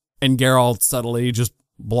 and Geralt subtly just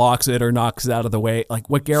blocks it or knocks it out of the way. Like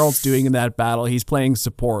what Geralt's doing in that battle, he's playing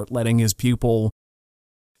support, letting his pupil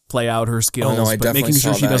play out her skills, but making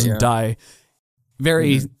sure she doesn't die.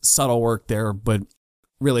 Very subtle work there, but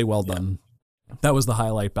really well done. That was the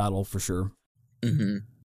highlight battle for sure.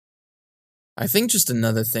 I think just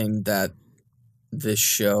another thing that this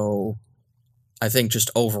show, I think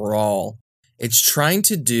just overall, it's trying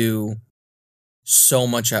to do so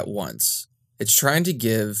much at once. It's trying to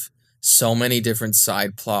give so many different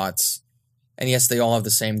side plots. And yes, they all have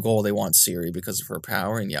the same goal. They want Ciri because of her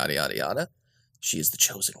power and yada, yada, yada. She is the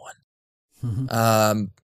chosen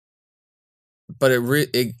one. But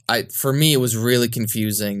for me, it was really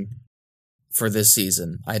confusing for this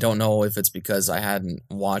season. I don't know if it's because I hadn't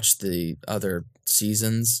watched the other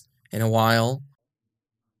seasons in a while.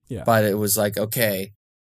 Yeah. But it was like, okay,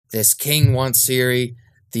 this king wants Ciri.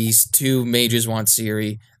 These two mages want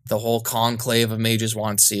Ciri. The whole conclave of mages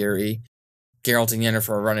want Ciri. Geralt and Yennefer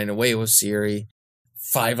are running away with Ciri.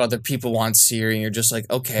 5 other people want Ciri. And you're just like,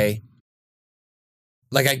 okay.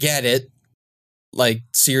 Like, I get it. Like,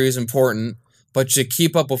 Ciri is important. But to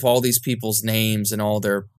keep up with all these people's names and all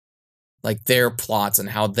their plots and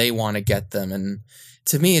how they want to get them. And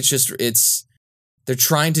to me, they're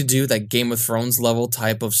trying to do that Game of Thrones level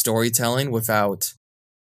type of storytelling without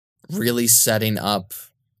really setting up,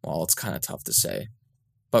 well, it's kind of tough to say,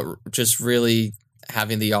 but just really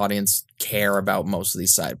having the audience care about most of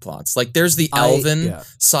these side plots. Like there's the Elven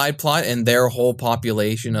side plot and their whole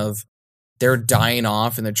population of they're dying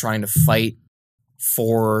off and they're trying to fight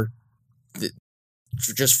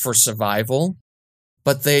just for survival.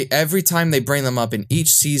 But every time they bring them up in each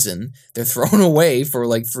season, they're thrown away for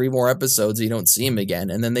like 3 more episodes. You don't see them again.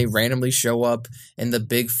 And then they randomly show up in the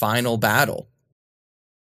big final battle.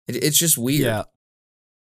 It's just weird. Yeah.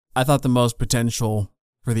 I thought the most potential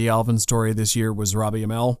for the Alvin story this year was Robbie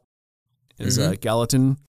Amell as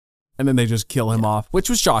Gallatin, and then they just kill him off, which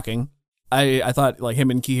was shocking. I thought like him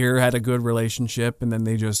and Keir had a good relationship, and then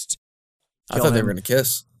they just I thought they were going to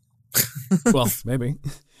kiss. Well, maybe.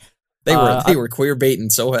 They were queer baiting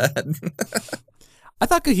so bad. I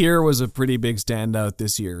thought Keir was a pretty big standout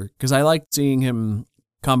this year because I liked seeing him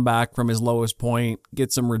come back from his lowest point,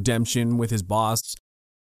 get some redemption with his boss.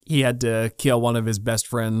 He had to kill one of his best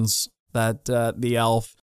friends, the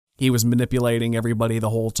elf. He was manipulating everybody the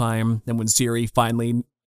whole time. And when Ciri finally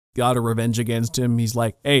got a revenge against him, he's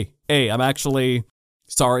like, hey, I'm actually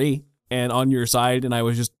sorry and on your side. And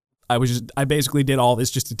I basically did all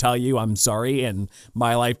this just to tell you I'm sorry and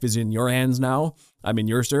my life is in your hands now. I'm in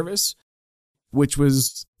your service, which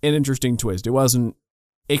was an interesting twist.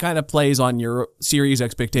 It kind of plays on your Ciri's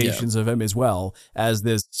expectations of him as well as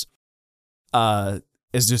this,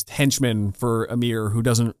 is just henchman for Amir who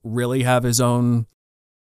doesn't really have his own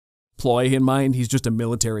ploy in mind. He's just a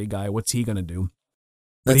military guy. What's he going to do?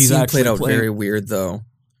 That scene played out very weird though,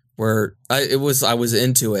 where I was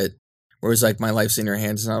into it, where it's like my life's in your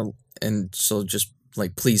hands now, and so just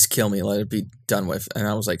like please kill me, let it be done with. And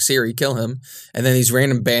I was like, Ciri, kill him. And then these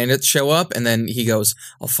random bandits show up, and then he goes,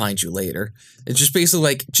 I'll find you later. It's just basically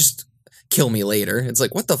like, just kill me later. It's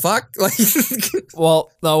like, what the fuck? Like,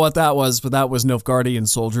 well, no, what that was Nilfgaardian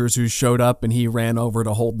soldiers who showed up, and he ran over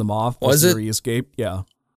to hold them off. Was it? Ciri escaped. Yeah.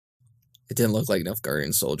 It didn't look like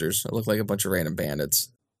Nilfgaardian soldiers. It looked like a bunch of random bandits.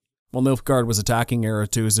 Well, Nilfgaard was attacking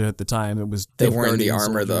Aretuza at the time. It was they weren't in the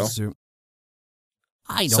armor though.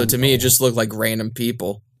 So to me, it just looked like random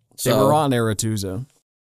people. They were on Aretuza.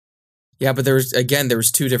 Yeah, but there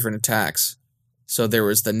was two different attacks. So there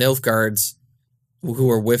was the Nilfgaards who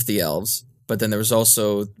were with the elves, but then there was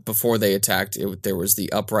also, before they attacked, there was the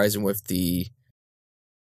uprising with the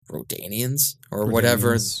Rodanians or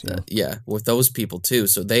whatever. Yeah, with those people too.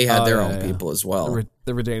 So they had their own people as well.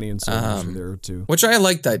 The Rodanian soldiers were there too. Which I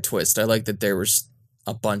like that twist. I like that there was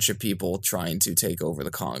a bunch of people trying to take over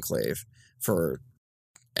the Conclave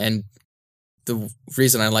and the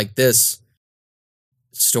reason I like this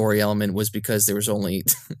story element was because there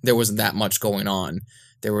wasn't that much going on.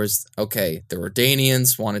 There was, the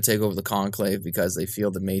Rodanians want to take over the Conclave because they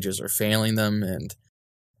feel the mages are failing them, and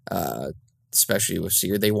especially with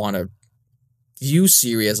Ciri, they want to use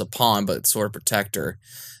Ciri as a pawn, but sort of protect her.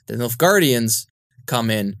 The Nilfgaardians come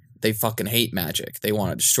in, they fucking hate magic. They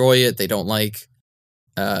want to destroy it. They don't like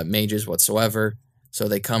mages whatsoever, so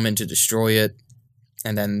they come in to destroy it,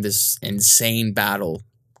 and then this insane battle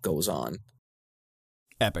goes on.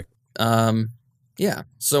 Epic. Yeah.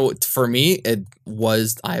 So for me, I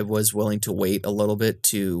was willing to wait a little bit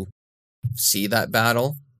to see that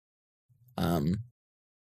battle.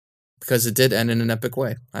 Because it did end in an epic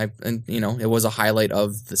way. It was a highlight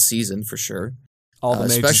of the season for sure. All the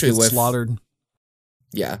mages get slaughtered.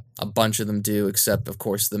 Yeah, a bunch of them do, except of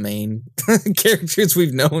course the main characters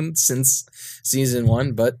we've known since season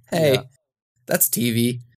 1. But hey, that's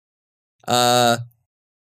TV.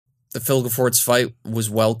 The Filgefort's fight was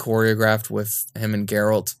well choreographed with him and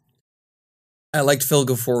Geralt. I liked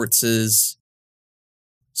Filgefort's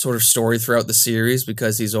sort of story throughout the series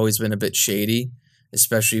because he's always been a bit shady,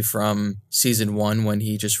 especially from season 1 when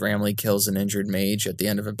he just randomly kills an injured mage at the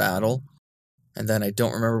end of a battle. And then I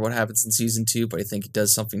don't remember what happens in season 2, but I think he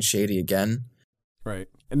does something shady again. Right.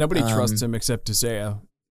 And nobody trusts him except Tisea.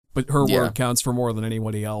 But her word counts for more than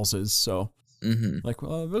anybody else's, so... Mm-hmm. Like,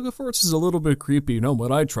 well, Vilgefortz is a little bit creepy,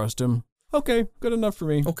 but I trust him. Okay, good enough for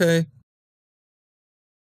me. Okay.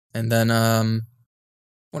 And then,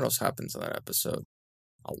 what else happens in that episode?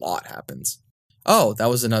 A lot happens. Oh, that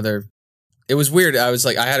was another... It was weird. I was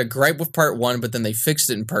like, I had a gripe with part 1, but then they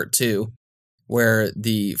fixed it in part 2, where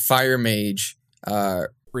the fire mage...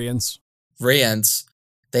 Rience,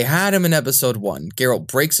 they had him in episode 1. Geralt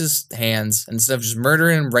breaks his hands, and instead of just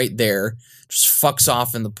murdering him right there, just fucks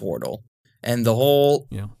off in the portal. And the whole,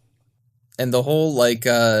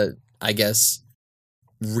 I guess,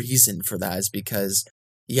 reason for that is because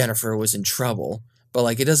Yennefer was in trouble.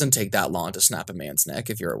 But, it doesn't take that long to snap a man's neck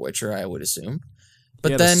if you're a Witcher, I would assume.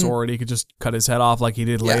 But then, a sword, he could just cut his head off like he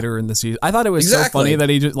did later in the season. I thought it was so funny that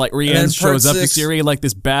he just, Rience shows up to Ciri like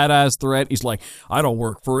this badass threat. He's like, I don't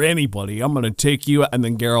work for anybody. I'm going to take you. And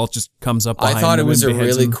then Geralt just comes up behind him. I thought it was a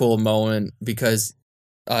really cool moment because...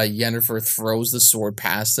 Yennefer throws the sword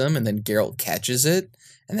past him, and then Geralt catches it,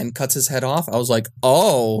 and then cuts his head off. I was like,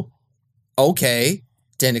 oh, okay.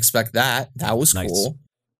 Didn't expect that. That was cool.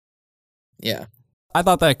 Yeah. I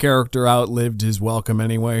thought that character outlived his welcome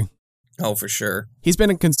anyway. Oh, for sure. He's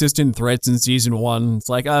been a consistent threat since season 1. It's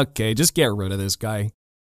like, okay, just get rid of this guy.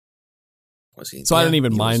 Was he? So I didn't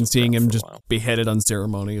even he mind was seeing around him for a just while. beheaded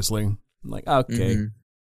unceremoniously. I'm like, okay. Mhm.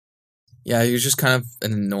 Yeah, he was just kind of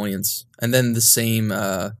an annoyance. And then the same,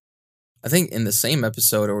 I think in the same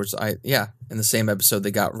episode, in the same episode,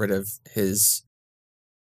 they got rid of his,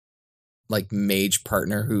 like, mage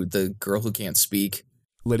partner, the girl who can't speak.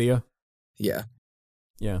 Lydia? Yeah.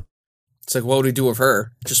 Yeah. It's like, what would we do with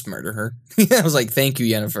her? Just murder her. I was like, thank you,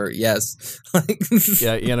 Yennefer. Yes. Like,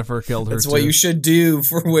 Yeah, Yennefer killed her that's too. what you should do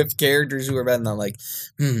with characters who are bad. And I'm like,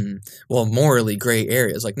 well, morally gray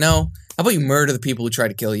areas. Like, no. How about you murder the people who try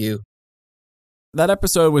to kill you? That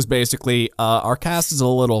episode was basically, our cast is a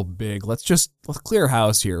little big. Let's clear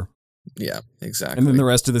house here. Yeah, exactly. And then the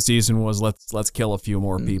rest of the season was let's kill a few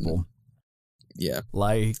more people. Yeah.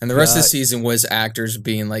 Like, And the rest of the season was actors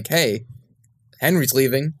being like, hey, Henry's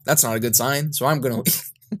leaving. That's not a good sign, so I'm going to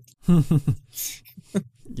leave.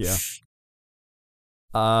 Yeah.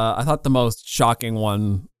 I thought the most shocking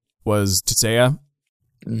one was Tisea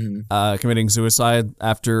committing suicide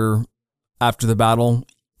after the battle,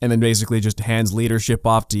 and then basically just hands leadership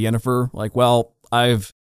off to Yennefer. Like, well,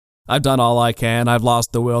 I've done all I can. I've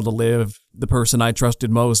lost the will to live. The person I trusted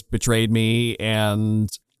most betrayed me, and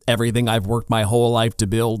everything I've worked my whole life to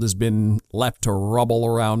build has been left to rubble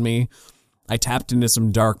around me. I tapped into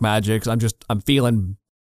some dark magics. I'm feeling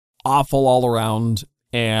awful all around,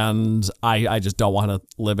 and I just don't want to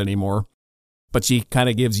live anymore. But she kind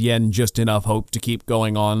of gives Yen just enough hope to keep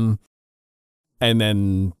going on, and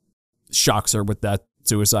then shocks her with that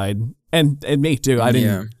suicide. And me too. I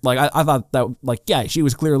didn't I thought that she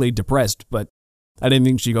was clearly depressed, but I didn't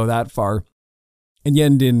think she'd go that far. And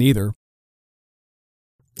Yen didn't either.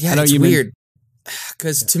 Yeah, it's weird.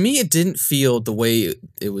 Because to me, it didn't feel the way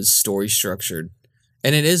it was story structured.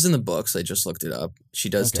 And it is in the books. I just looked it up. She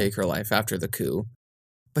does take her life after the coup.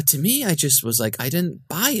 But to me, I just was like, I didn't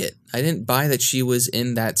buy it. I didn't buy that she was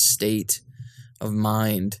in that state of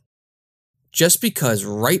mind. Just because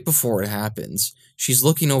right before it happens, she's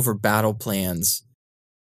looking over battle plans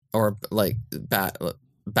or like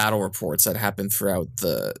battle reports that happen throughout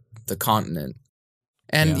the continent.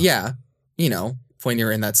 And when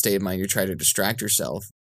you're in that state of mind, you try to distract yourself.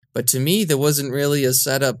 But to me, there wasn't really a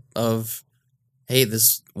setup of, hey,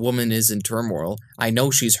 this woman is in turmoil. I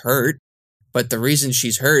know she's hurt, but the reason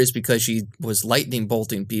she's hurt is because she was lightning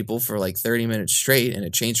bolting people for like 30 minutes straight and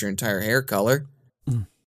it changed her entire hair color.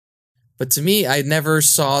 But to me, I never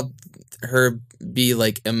saw her be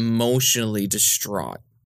like emotionally distraught.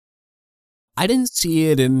 I didn't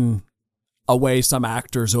see it in a way some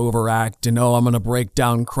actors overact and, I'm going to break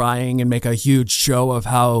down crying and make a huge show of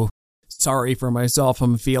how sorry for myself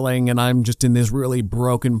I'm feeling and I'm just in this really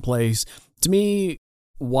broken place. To me,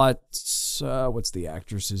 what's the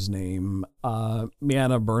actress's name?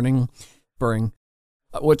 Mianna Burning.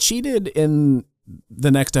 What she did in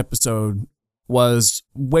the next episode was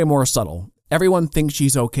way more subtle. Everyone thinks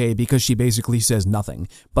she's okay because she basically says nothing.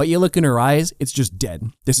 But you look in her eyes, it's just dead.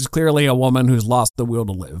 This is clearly a woman who's lost the will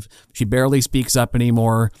to live. She barely speaks up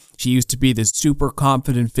anymore. She used to be this super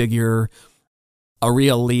confident figure, a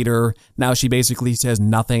real leader. Now she basically says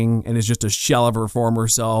nothing and is just a shell of her former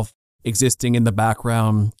self, existing in the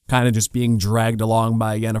background, kind of just being dragged along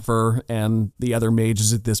by Yennefer and the other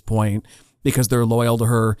mages at this point because they're loyal to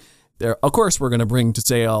her. Of course, we're going to bring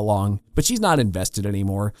Tisea along, but she's not invested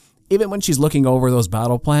anymore. Even when she's looking over those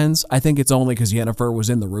battle plans, I think it's only because Yennefer was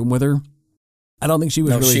in the room with her. I don't think she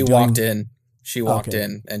was really walked in. She walked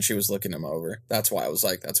in and she was looking him over. That's why I was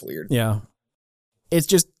like, that's weird. Yeah. It's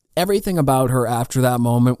just everything about her after that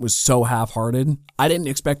moment was so half-hearted. I didn't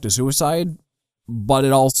expect a suicide, but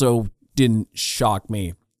it also didn't shock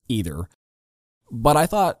me either. But I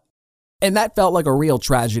thought, and that felt like a real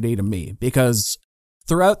tragedy to me, because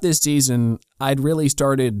throughout this season, I'd really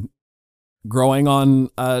started growing on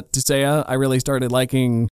Tisea. I really started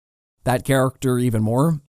liking that character even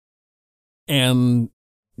more. And,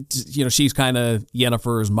 she's kind of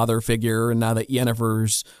Yennefer's mother figure. And now that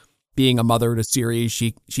Yennefer's being a mother to Ciri,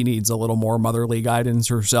 she needs a little more motherly guidance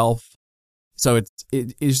herself. So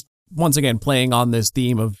it is, once again, playing on this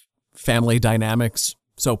theme of family dynamics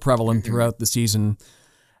so prevalent throughout the season.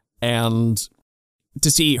 And to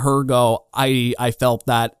see her go, I felt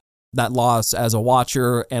that loss as a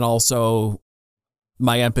watcher, and also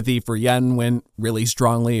my empathy for Yen went really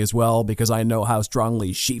strongly as well, because I know how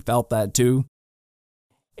strongly she felt that too.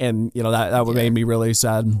 And, that made me really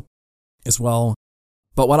sad as well.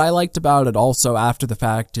 But what I liked about it also after the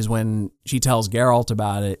fact is when she tells Geralt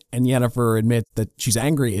about it, and Yennefer admits that she's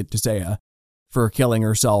angry at Tisea for killing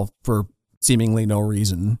herself for seemingly no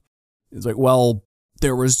reason. It's like, well,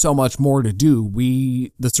 there was so much more to do.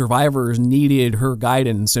 The survivors, needed her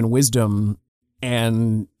guidance and wisdom,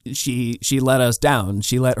 and she let us down.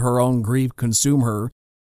 She let her own grief consume her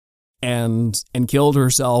and killed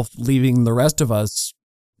herself, leaving the rest of us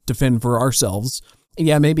to fend for ourselves. And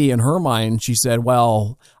yeah, maybe in her mind, she said,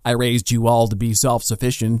 well, I raised you all to be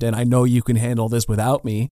self-sufficient, and I know you can handle this without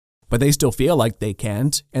me. But they still feel like they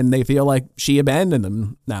can't, and they feel like she abandoned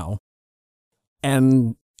them now.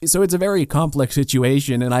 And so it's a very complex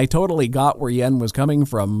situation, and I totally got where Yen was coming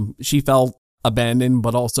from. She felt abandoned,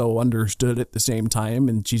 but also understood at the same time,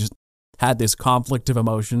 and she just had this conflict of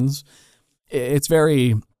emotions. It's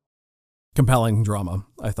very compelling drama,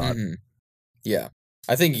 I thought. Mm-hmm. Yeah.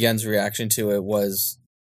 I think Yen's reaction to it was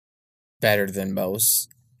better than most.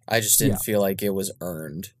 I just didn't feel like it was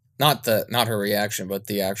earned. Not her reaction, but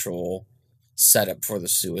the actual setup for the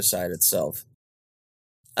suicide itself.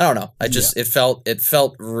 I don't know. It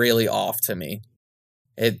felt really off to me.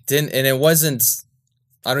 It didn't, and it wasn't.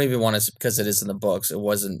 I don't even want to, because it is in the books. It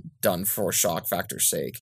wasn't done for shock factor's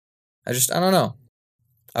sake. I don't know.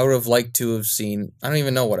 I would have liked to have seen. I don't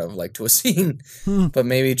even know what I would have liked to have seen, but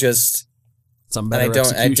maybe just some better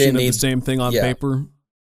execution of the same thing on paper.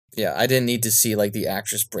 Yeah, I didn't need to see like the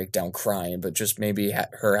actress break down crying, but just maybe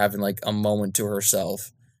her having like a moment to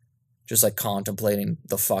herself, just like contemplating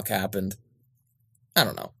the fuck happened. I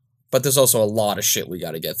don't know, but there's also a lot of shit we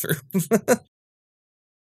got to get through.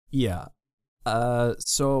 Yeah.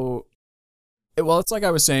 So, well, it's like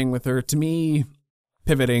I was saying with her. To me,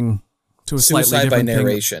 pivoting to a slightly suicide different by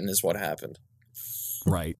narration is what happened.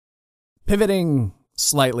 Right. Pivoting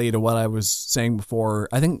slightly to what I was saying before,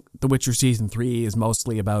 I think The Witcher Season 3 is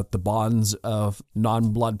mostly about the bonds of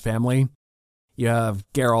non-blood family. You have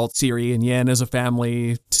Geralt, Ciri, and Yen as a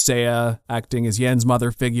family, Tisea acting as Yen's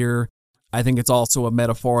mother figure. I think it's also a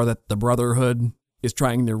metaphor that the Brotherhood is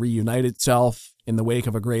trying to reunite itself in the wake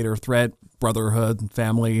of a greater threat, Brotherhood,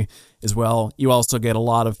 family as well. You also get a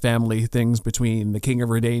lot of family things between the King of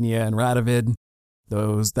Redania and Radovid,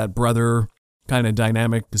 that brother kind of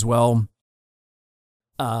dynamic as well.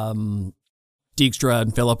 Dijkstra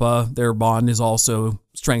and Philippa, their bond is also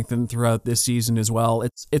strengthened throughout this season as well.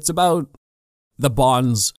 It's about the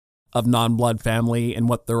bonds of non-blood family and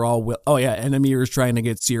what they're all... Enemir is trying to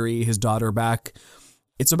get Ciri, his daughter, back.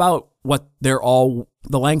 It's about what the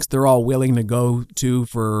lengths they're all willing to go to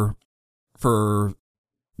for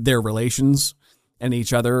their relations and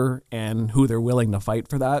each other, and who they're willing to fight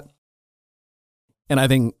for that. And I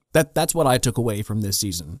think that's what I took away from this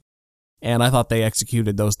season. And I thought they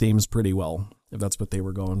executed those themes pretty well, if that's what they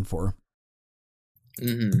were going for.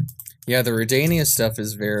 Mm-hmm. Yeah, the Redania stuff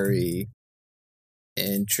is very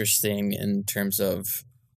interesting in terms of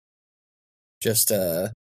just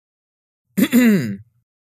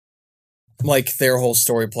like their whole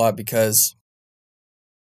story plot, because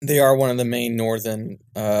they are one of the main northern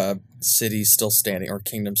cities still standing, or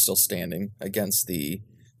kingdoms still standing, against the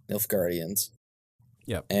Nilfgaardians.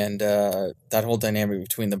 Yep. And that whole dynamic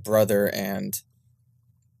between the brother and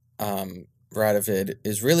Radovid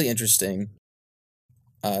is really interesting.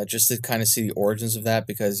 Just to kind of see the origins of that,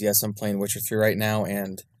 because yes, I'm playing Witcher 3 right now,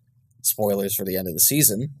 and spoilers for the end of the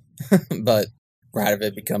season, but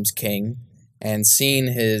Radovid becomes king, and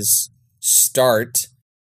seeing his start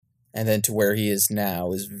and then to where he is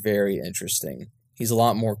now is very interesting. He's a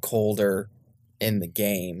lot more colder in the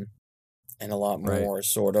game, and a lot more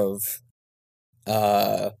sort of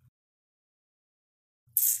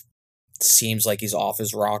seems like he's off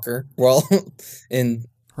his rocker. Well,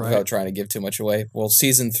 without trying to give too much away. Well,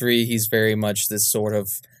 season 3, he's very much this sort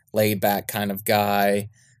of laid back kind of guy.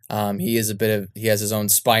 He has his own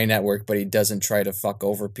spy network, but he doesn't try to fuck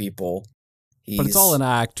over people. But it's all an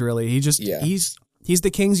act, really. He's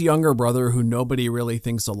the king's younger brother who nobody really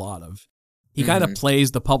thinks a lot of. He kind of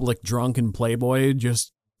plays the public drunk and playboy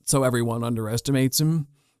just so everyone underestimates him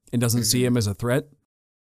and doesn't see him as a threat.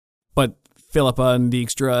 But Philippa and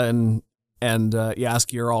Dijkstra and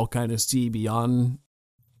Jaskier all kind of see beyond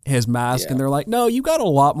his mask, and they're like, no, you got a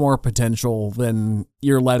lot more potential than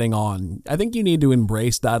you're letting on. I think you need to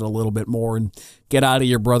embrace that a little bit more and get out of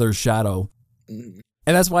your brother's shadow.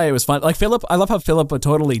 And that's why it was fun. Like I love how Philippa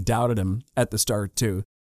totally doubted him at the start too.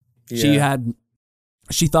 Yeah.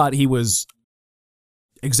 She thought he was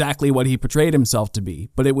exactly what he portrayed himself to be,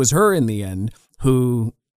 but it was her in the end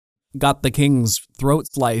who got the king's throat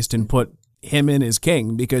sliced and put him in as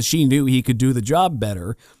king, because she knew he could do the job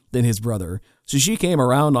better than his brother. So she came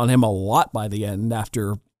around on him a lot by the end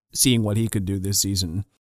after seeing what he could do this season.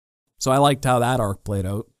 So I liked how that arc played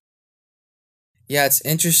out. Yeah, it's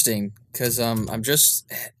interesting because I'm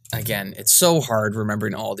just, again, it's so hard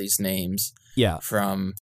remembering all these names. Yeah.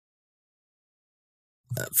 From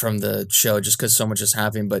the show, just because so much is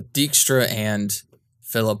happening. But Dijkstra and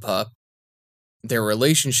Philippa, their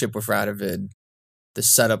relationship with Radovid, the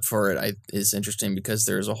setup for it is interesting because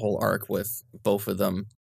there's a whole arc with both of them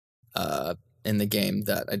in the game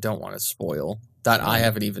that I don't want to spoil, that I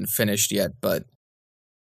haven't even finished yet, but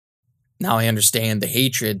now I understand the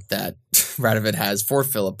hatred that Radovid has for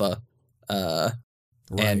Philippa.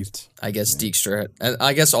 And I guess Dijkstra,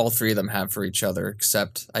 I guess all three of them have for each other,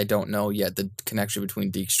 except I don't know yet the connection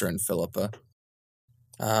between Dijkstra and Philippa.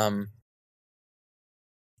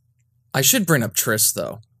 I should bring up Triss,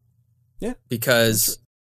 though. Yeah. Because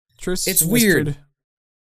Triss, it's weird.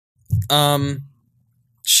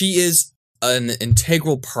 She is an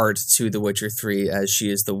integral part to The Witcher 3, as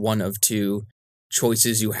she is the one of two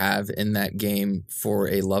choices you have in that game for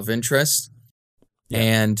a love interest. Yeah.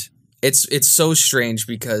 And it's so strange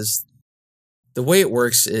because the way it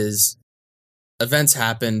works is events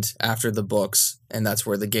happened after the books, and that's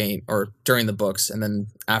where the game, or during the books, and then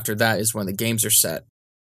after that is when the games are set.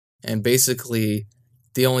 And basically,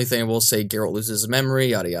 the only thing I will say, Geralt loses his memory,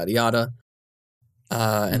 yada, yada, yada,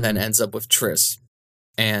 and then ends up with Triss.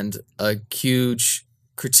 And a huge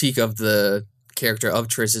critique of the character of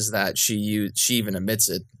Triss is that she even admits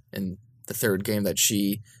it in the third game, that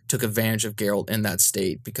she took advantage of Geralt in that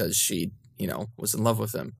state because she, was in love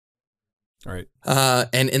with him. All right.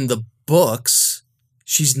 And in the books,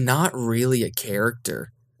 she's not really a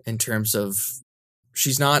character in terms of,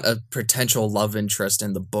 she's not a potential love interest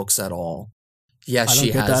in the books at all. Yeah,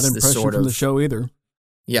 she has that impression this sort of from the show either.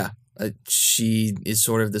 Yeah, she is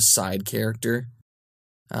sort of the side character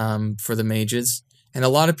for the mages. And a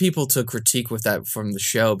lot of people took critique with that from the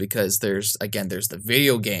show because there's the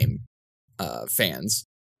video game fans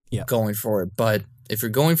going for it. But if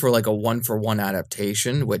you're going for like a one-for-one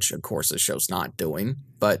adaptation, which of course the show's not doing,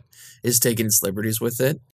 but is taking its liberties with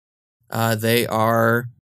it, they're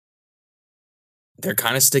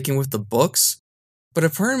kind of sticking with the books. But a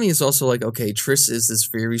part of me is also like, okay, Triss is this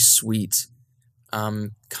very sweet,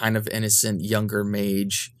 kind of innocent younger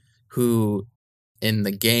mage who in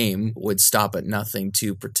the game would stop at nothing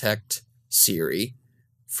to protect Ciri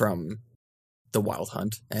from the Wild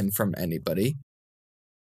Hunt and from anybody.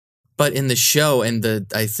 But in the show,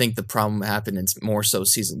 I think the problem happened in more so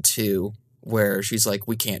season 2, where she's like,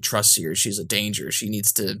 we can't trust Ciri. She's a danger. She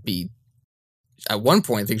needs to be, at one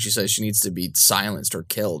point, I think she says she needs to be silenced or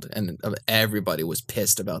killed. And everybody was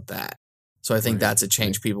pissed about that. So I think that's a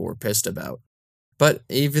change people were pissed about. But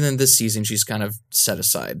even in this season, she's kind of set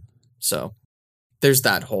aside. So there's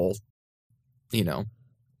that whole,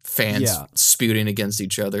 fans spewing against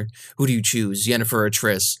each other. Who do you choose, Yennefer or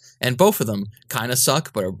Triss? And both of them kind of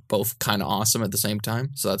suck, but are both kind of awesome at the same time.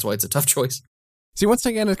 So that's why it's a tough choice. See, once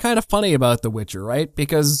again, it's kind of funny about The Witcher, right?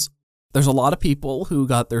 Because there's a lot of people who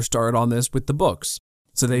got their start on this with the books.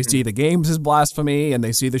 So they see the games as blasphemy, and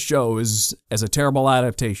they see the show as a terrible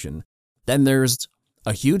adaptation. Then there's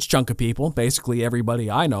a huge chunk of people, basically everybody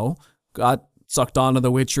I know, got sucked onto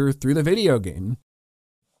The Witcher through the video game.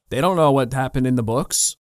 They don't know what happened in the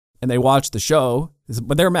books, and they watch the show,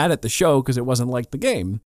 but they're mad at the show because it wasn't like the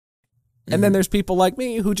game. And then there's people like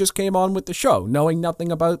me who just came on with the show, knowing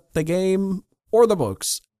nothing about the game or the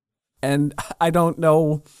books. And I don't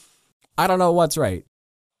know what's right.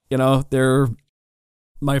 My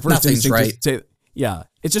first Nothing's instinct right. is to say, yeah,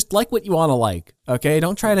 it's just like what you want to like, okay?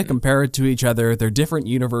 Don't try to compare it to each other. They're different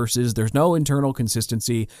universes. There's no internal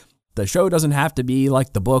consistency. The show doesn't have to be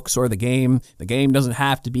like the books or the game. The game doesn't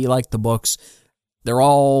have to be like the books. They're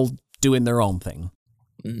all doing their own thing.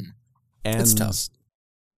 And it's tough.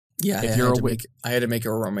 Yeah, I had to make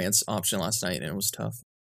a romance option last night, and it was tough.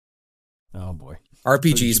 Oh, boy.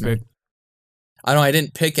 RPGs, man. I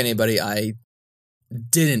didn't pick anybody. I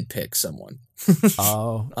didn't pick someone.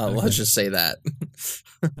 Oh. Okay. Let's just say that.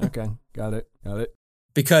 Okay, got it.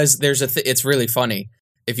 Because there's it's really funny.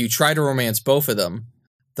 If you try to romance both of them,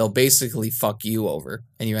 they'll basically fuck you over,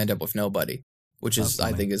 and you end up with nobody, which is,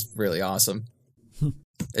 I think, is really awesome.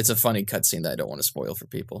 It's a funny cutscene that I don't want to spoil for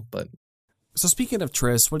people, but... So speaking of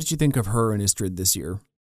Triss, what did you think of her and Istrid this year?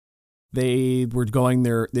 They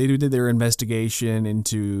did their investigation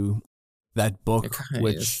into that book,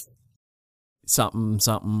 which something.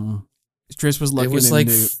 Triss was looking into... It was like,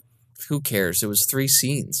 who cares? It was 3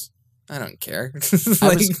 scenes. I don't care.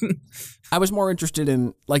 I was more interested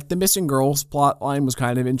in, like, the missing girls plot line was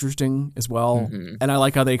kind of interesting as well. And I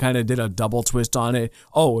like how they kind of did a double twist on it.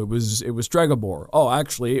 Oh, it was Stregobor. Oh,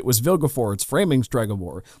 actually, it was Vilgefortz It's framing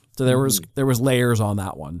Stregobor. So there was layers on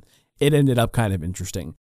that one. It ended up kind of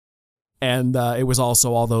interesting. And it was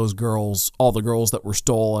also all the girls that were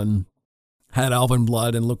stolen, had elven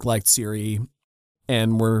blood and looked like Ciri,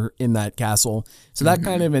 and were in that castle. So that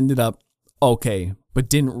kind of ended up okay, but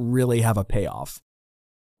didn't really have a payoff.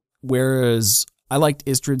 Whereas I liked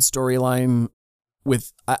Istrid's storyline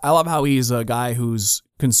I love how he's a guy who's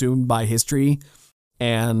consumed by history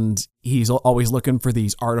and he's always looking for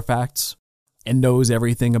these artifacts and knows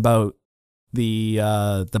everything about the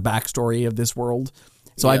backstory of this world.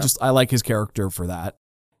 So I like his character for that.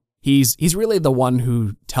 He's really the one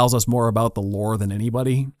who tells us more about the lore than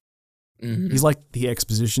anybody. Mm-hmm. He's like the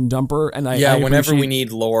exposition dumper, and whenever we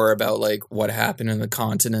need lore about like what happened in the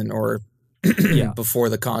continent or before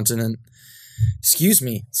the continent. Excuse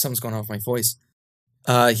me, something's going on with my voice.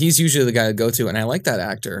 He's usually the guy to go to, and I like that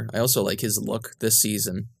actor. I also like his look this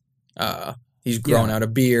season. He's grown out a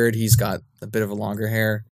beard. He's got a bit of a longer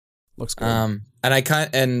hair. Looks good.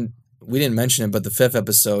 And we didn't mention it, but the 5th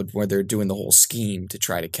episode where they're doing the whole scheme to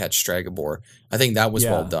try to catch Stregobor, I think that was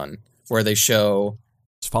well done. Where they show,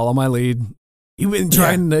 just follow my lead. You've been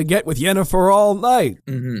trying to get with Yennefer all night.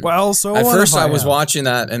 Mm-hmm. Well, so at first I was watching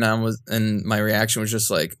that, and my reaction was just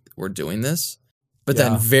like, "We're doing this," but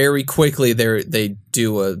then very quickly they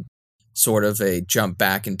do a sort of a jump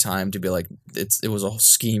back in time to be like, it was a whole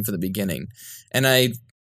scheme for the beginning, and I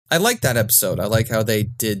like that episode. I like how they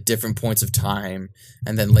did different points of time,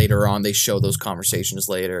 and then later on they show those conversations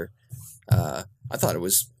later. I thought it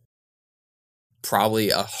was probably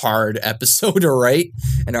a hard episode to write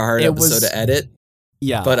and a hard episode to edit.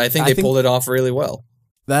 Yeah. But I think they pulled it off really well.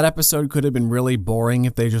 That episode could have been really boring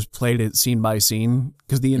if they just played it scene by scene,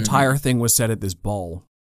 because the entire thing was set at this ball.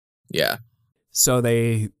 Yeah. So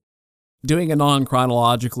doing it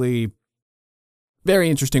non-chronologically, very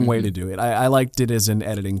interesting way to do it. I liked it as an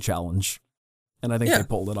editing challenge, and I think they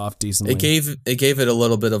pulled it off decently. It gave it a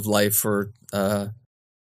little bit of life for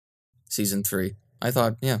season 3. I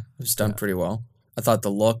thought, it was done pretty well. I thought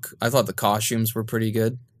the costumes were pretty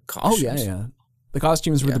good. Costumes. Oh yeah. The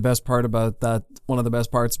costumes were the best part about that. One of the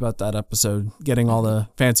best parts about that episode, getting all the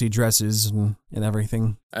fancy dresses and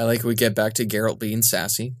everything. I like we get back to Geralt being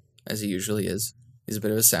sassy, as he usually is. He's a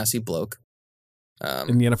bit of a sassy bloke.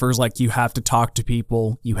 And Yennefer's like, you have to talk to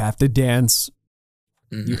people, you have to dance,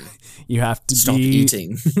 you have to stop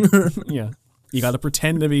eating. You got to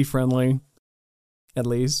pretend to be friendly, at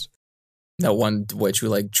least. That one witch who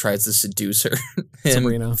like tries to seduce her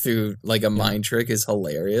Sabrina through like a mind trick is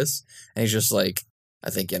hilarious, and he's just like, I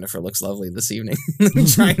think Yennefer looks lovely this evening,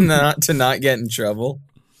 trying not get in trouble.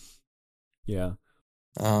 Yeah.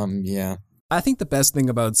 I think the best thing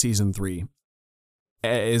about season 3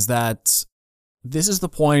 is that this is the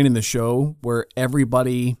point in the show where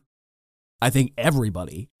everybody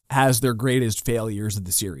has their greatest failures of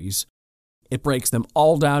the series. It breaks them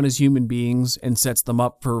all down as human beings and sets them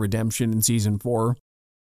up for redemption in season 4.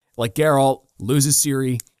 Like Geralt loses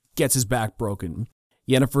Ciri, gets his back broken.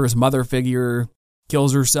 Yennefer's mother figure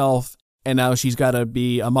kills herself, and now she's got to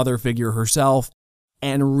be a mother figure herself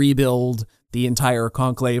and rebuild the entire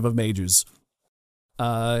conclave of mages.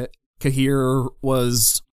 Cahir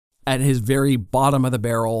was at his very bottom of the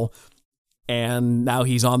barrel, and now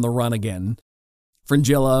he's on the run again.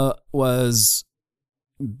 Fringilla was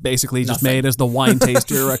basically just made as the wine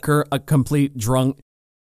taster, a complete drunk,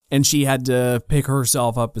 and she had to pick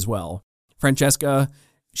herself up as well. Francesca,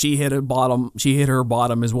 she hit her bottom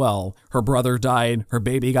as well. Her brother died, her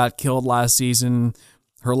baby got killed last season,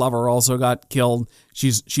 her lover also got killed.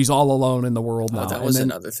 She's all alone in the world now. That was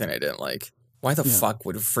another thing I didn't like. Why the fuck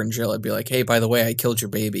would Fringilla be like, hey, by the way, I killed your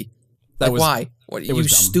baby? Why? What, you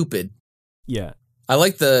stupid. Yeah. I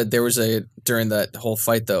like during that whole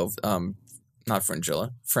fight though, not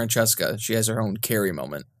Fringilla, Francesca, she has her own Carrie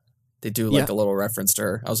moment. They do like a little reference to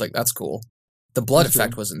her. I was like, that's cool. The blood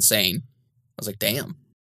effect was insane. I was like, damn.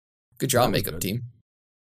 Good job, makeup team.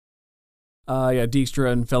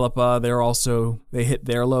 Dijkstra and Philippa, they hit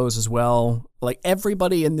their lows as well. Like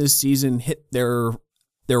everybody in this season hit their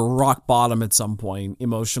rock bottom at some point,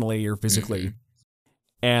 emotionally or physically.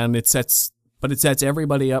 And it sets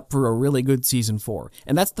everybody up for a really good season 4.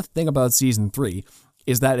 And that's the thing about season 3,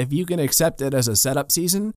 is that if you can accept it as a setup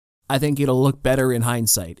season, I think it'll look better in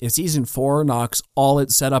hindsight. If season 4 knocks all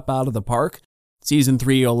its setup out of the park, season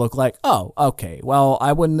 3 will look like, oh, okay, well,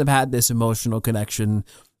 I wouldn't have had this emotional connection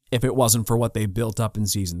if it wasn't for what they built up in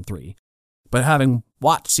season 3. But having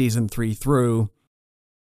watched season 3 through,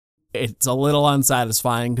 it's a little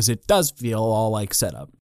unsatisfying because it does feel all like setup.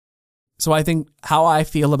 So I think how I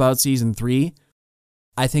feel about season 3,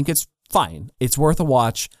 I think it's fine. It's worth a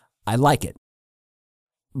watch. I like it.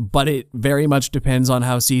 But it very much depends on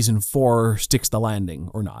how season 4 sticks the landing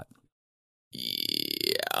or not.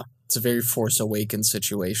 Yeah. It's a very Force Awakens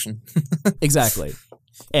situation. Exactly.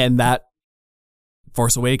 And that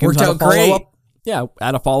Force Awakens worked out great. Yeah,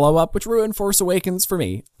 add a follow-up, which ruined Force Awakens for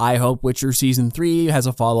me. I hope Witcher Season 3 has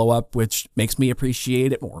a follow-up, which makes me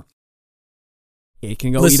appreciate it more. It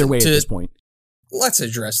can go either way at this point. Let's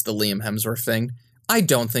address the Liam Hemsworth thing. I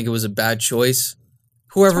don't think it was a bad choice.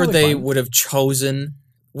 Whoever Totally they fine. would have chosen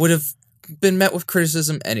would have been met with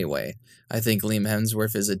criticism anyway. I think Liam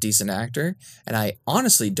Hemsworth is a decent actor, and I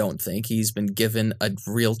honestly don't think he's been given a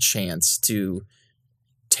real chance to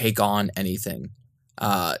take on anything.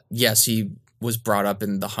 Yes, he was brought up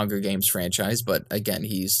in the Hunger Games franchise, but again,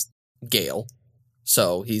 he's Gale,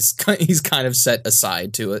 so he's kind of set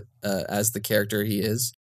aside to it as the character he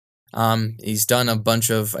is. He's done a bunch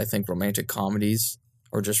of, I think, romantic comedies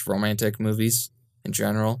or just romantic movies in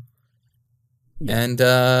general, and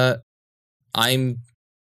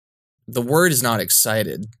the word is not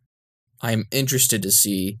excited. I'm interested to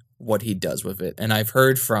see what he does with it, and I've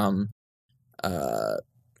heard from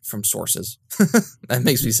sources. That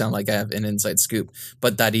makes me sound like I have an inside scoop,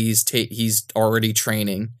 but that he's already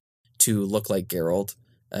training to look like Geralt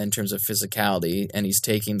in terms of physicality, and he's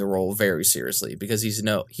taking the role very seriously because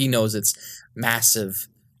he knows it's massive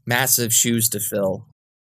shoes to fill.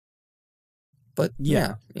 But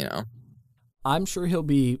yeah, I'm sure he'll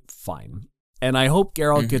be fine. And I hope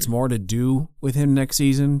Geralt gets more to do with him next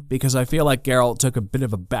season, because I feel like Geralt took a bit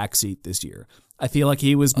of a backseat this year. I feel like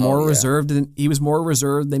he was more reserved than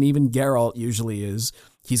even Geralt usually is.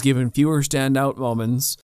 He's given fewer standout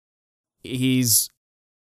moments.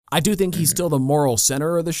 I do think he's still the moral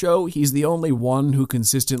center of the show. He's the only one who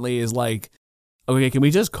consistently is like, okay, can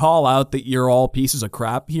we just call out that you're all pieces of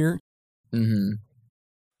crap here? Mm-hmm.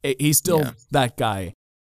 He's still that guy.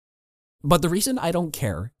 But the reason I don't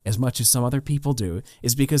care as much as some other people do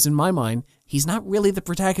is because in my mind, he's not really the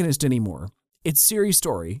protagonist anymore. It's Ciri's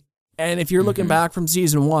story. And if you're looking back from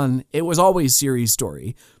season 1, it was always Ciri's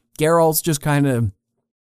story. Geralt's just kind of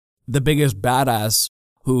the biggest badass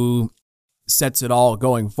who sets it all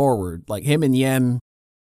going forward. Like, him and Yen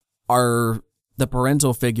are the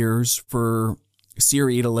parental figures for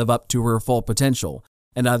Ciri to live up to her full potential.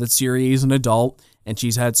 And now that Ciri is an adult and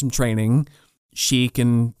she's had some training, she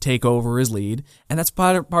can take over as lead. And that's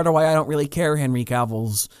part of why I don't really care Henry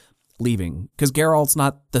Cavill's leaving, because Geralt's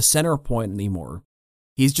not the center point anymore.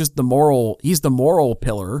 He's just the moral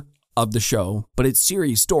pillar of the show, but it's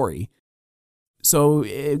Ciri's story. So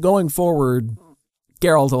going forward,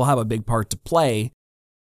 Geralt will have a big part to play,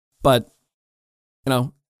 but,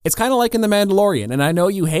 it's kind of like in The Mandalorian, and I know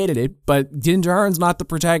you hated it, but Din Djarin's not the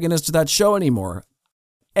protagonist of that show anymore.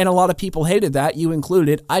 And a lot of people hated that, you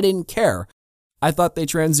included. I didn't care. I thought they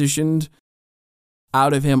transitioned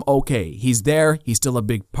out of him okay. He's there, he's still a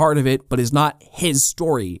big part of it, but it's not his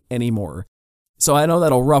story anymore. So I know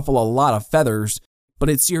that'll ruffle a lot of feathers, but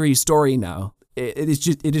it's Ciri's story now. It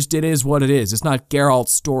is what it is. It's not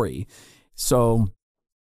Geralt's story. So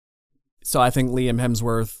I think Liam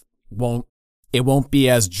Hemsworth won't be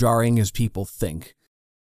as jarring as people think.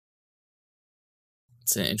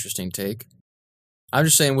 It's an interesting take. I'm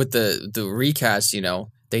just saying with the recast,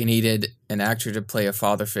 they needed an actor to play a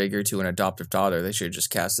father figure to an adoptive daughter. They should have just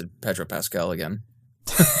casted Pedro Pascal again.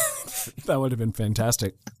 That would have been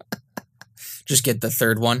fantastic. Just get the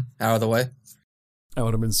third one out of the way. That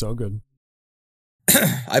would have been so good.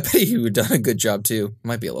 I bet he would have done a good job too.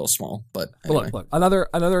 Might be a little small, but anyway. Look.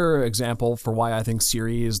 Another example for why I think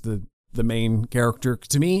Ciri is the main character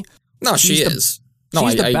to me. No, she is. No,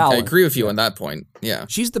 I agree with you on that point. Yeah.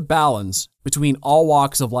 She's the balance between all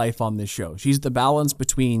walks of life on this show. She's the balance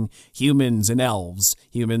between humans and elves,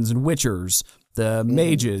 humans and witchers, the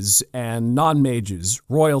mages and non-mages,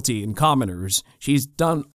 royalty and commoners. She's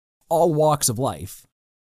done all walks of life.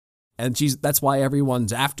 And that's why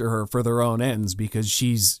everyone's after her for their own ends, because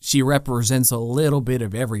she represents a little bit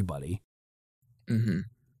of everybody. Mm-hmm.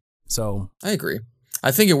 So I agree.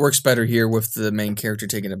 I think it works better here with the main character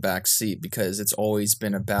taking a back seat, because it's always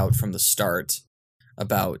been from the start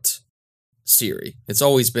about Ciri. It's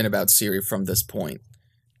always been about Ciri from this point.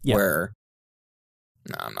 Yeah. Where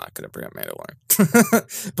no, I'm not going to bring up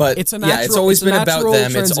Mandalorian. But it's always been about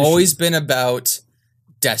them. Transition. It's always been about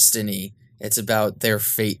destiny. It's about their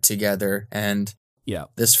fate together. And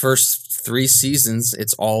this first 3 seasons,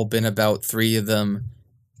 it's all been about 3 of them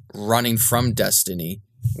running from destiny.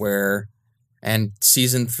 And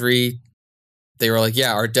season 3, they were like,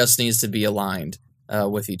 our destiny is to be aligned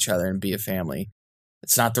with each other and be a family.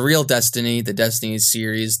 It's not the real destiny. The destiny is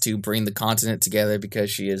Ciri's to bring the continent together because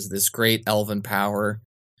she is this great elven power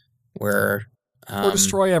or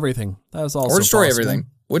destroy everything. That was also or destroy possible. Everything,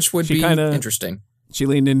 which would be interesting. She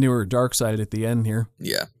leaned into her dark side at the end here.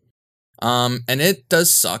 Yeah. And it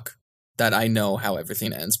does suck that I know how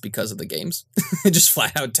everything ends because of the games. It just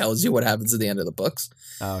flat out tells you what happens at the end of the books.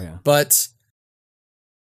 Oh, yeah. But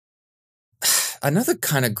another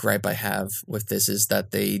kind of gripe I have with this is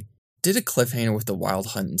that they did a cliffhanger with the Wild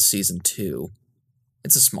Hunt in season 2.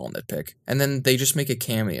 It's a small nitpick. And then they just make a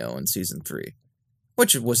cameo in season 3,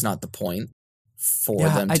 which was not the point for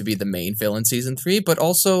them to be the main villain in season 3. But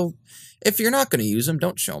also, if you're not going to use them,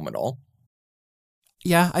 don't show them at all.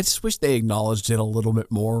 Yeah, I just wish they acknowledged it a little bit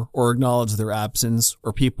more, or acknowledged their absence,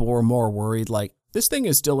 or people were more worried, like, this thing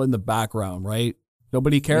is still in the background, right?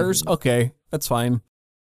 Nobody cares? Mm-hmm. Okay, that's fine.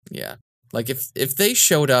 Yeah. Like, if they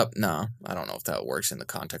showed up... No, I don't know if that works in the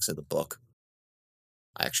context of the book.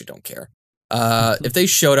 I actually don't care. If they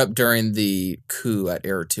showed up during the coup at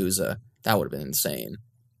Aretusa, that would have been insane.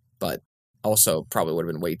 But also probably would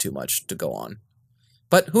have been way too much to go on.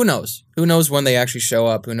 But who knows? Who knows when they actually show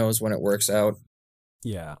up? Who knows when it works out?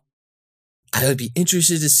 Yeah. I would be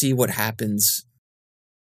interested to see what happens.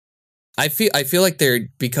 I feel like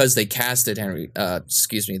because they casted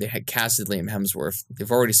they had casted Liam Hemsworth. They've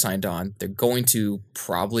already signed on. They're going to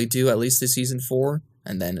probably do at least the season 4.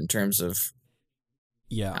 And then in terms of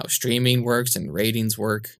how streaming works and ratings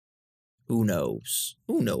work, who knows?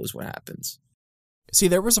 Who knows what happens? See,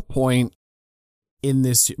 there was a point in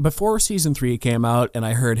this, before season 3 came out and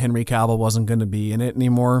I heard Henry Cavill wasn't going to be in it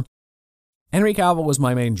anymore. Henry Cavill was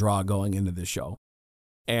my main draw going into this show.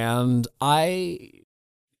 And I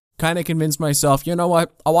kind of convinced myself, you know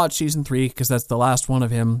what, I'll watch season 3 because that's the last one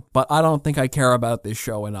of him, but I don't think I care about this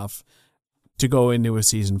show enough to go into a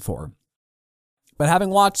season 4. But having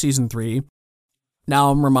watched season 3,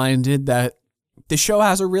 now I'm reminded that the show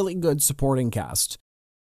has a really good supporting cast.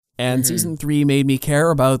 And season 3 made me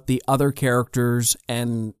care about the other characters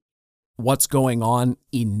and what's going on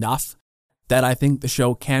enough that I think the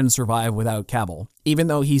show can survive without Cavill. Even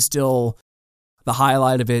though he's still the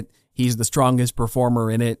highlight of it, he's the strongest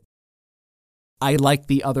performer in it, I like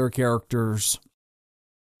the other characters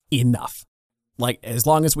enough. Like, as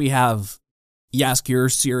long as we have Jaskier,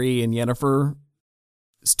 Ciri, and Yennefer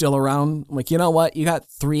still around, I'm like, you know what? You got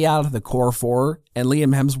 3 out of the core 4, and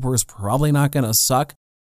Liam Hemsworth's probably not going to suck.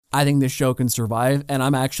 I think this show can survive, and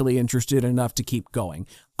I'm actually interested enough to keep going.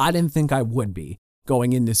 I didn't think I would be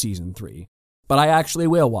going into season 3, but I actually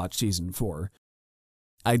will watch season 4.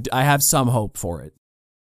 I have some hope for it.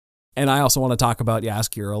 And I also want to talk about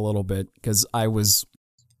Jaskier a little bit, because I was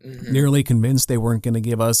nearly convinced they weren't going to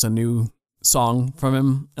give us a new song from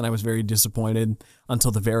him, and I was very disappointed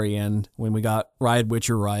until the very end when we got Ride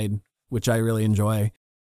Witcher Ride, which I really enjoy.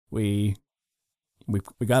 We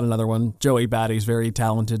got another one. Joey Batty's very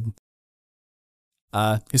talented.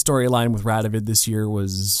 His storyline with Radovid this year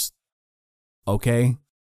was okay.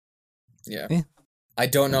 Yeah. I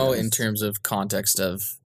don't know in terms of context of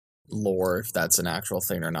lore if that's an actual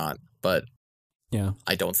thing or not, but yeah,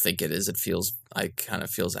 I don't think it is. I kind of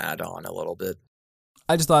feels add-on a little bit.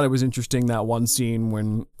 I just thought it was interesting, that one scene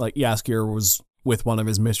when like Jaskier was with one of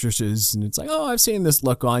his mistresses, and it's like, oh, I've seen this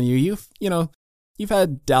look on you. You've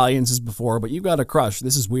had dalliances before, but you've got a crush.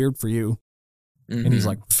 This is weird for you. Mm-hmm. And he's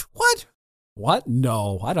like, what? What?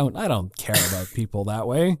 No, I don't care about people that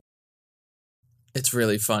way. It's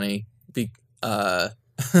really funny.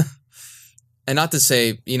 And not to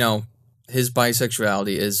say, his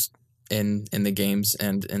bisexuality is in the games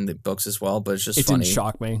and in the books as well, but it's just funny. It didn't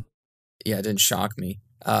shock me. Yeah, it didn't shock me.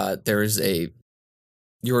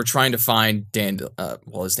 You were trying to find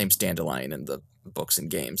his name's Dandelion in the books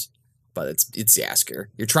and games, but it's Jaskier.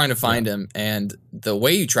 You're trying to find him, and the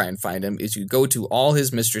way you try and find him is you go to all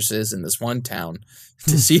his mistresses in this one town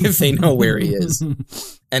to see if they know where he is.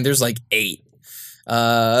 And there's like 8.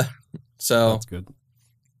 So that's good.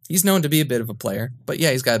 He's known to be a bit of a player, but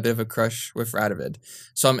yeah, he's got a bit of a crush with Radovid.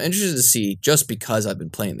 So I'm interested to see, just because I've been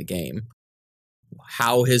playing the game,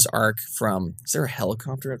 how his arc from... Is there a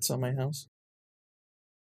helicopter outside my house?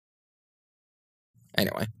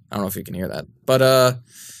 Anyway, I don't know if you can hear that. But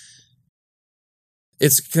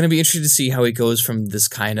it's going to be interesting to see how he goes from this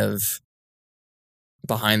kind of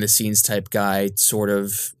behind-the-scenes type guy, sort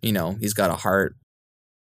of, he's got a heart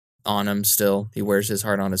on him still. He wears his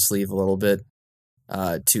heart on his sleeve a little bit,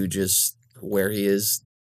 to just where he is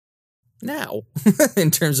now, in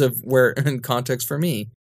terms of in context for me.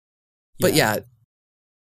 But yeah,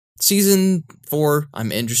 season 4,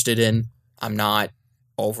 I'm interested in. I'm not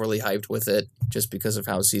overly hyped with it just because of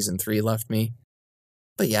how season 3 left me.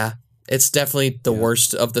 But yeah, it's definitely the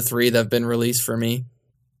worst of the 3 that have been released for me.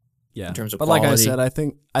 Yeah, in terms of but quality. Like I said,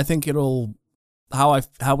 I think it'll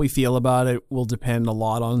how we feel about it will depend a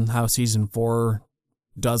lot on how season 4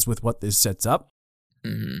 does with what this sets up.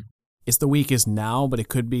 Mm-hmm. it's the weakest now, but it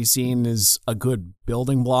could be seen as a good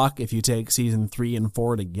building block if you take season 3 and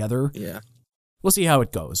 4 together. Yeah. We'll see how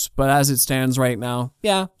it goes. But as it stands right now,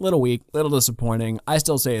 yeah, little weak, little disappointing. I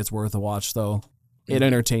still say it's worth a watch, though. It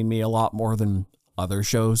entertained me a lot more than other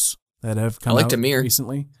shows that have come out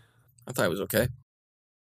recently. I thought it was okay.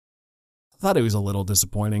 I thought it was a little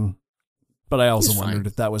disappointing. But I also wondered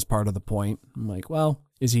if that was part of the point. I'm like, well,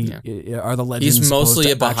 is he? Yeah. Are the legends? He's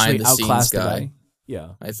mostly a behind-the-scenes guy.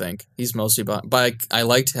 Yeah, I think he's mostly behind. But I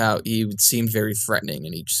liked how he seemed very threatening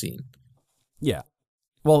in each scene. Yeah.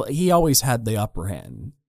 Well, he always had the upper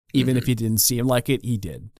hand. Even if you didn't see him like it, he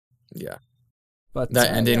did. Yeah. But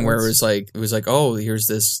that ending where it was like, oh, here's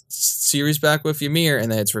this series back with Ymir,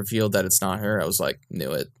 and then it's revealed that it's not her. I was like,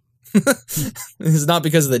 knew it. It's not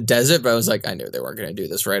because of the desert, but I was like, I knew they weren't going to do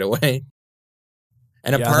this right away.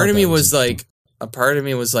 And a part of me was like,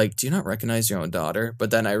 do you not recognize your own daughter?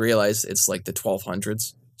 But then I realized it's like the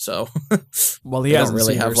 1200s. So, well, he hasn't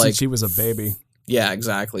really have like she was a baby. Yeah,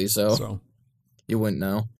 exactly. So you wouldn't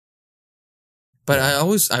know. But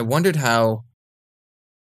I wondered how.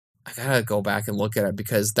 I gotta go back and look at it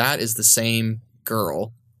because that is the same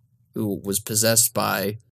girl who was possessed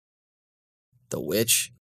by the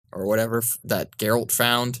witch or whatever that Geralt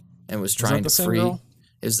found and was trying to free. Girl?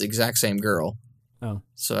 It was the exact same girl. Oh.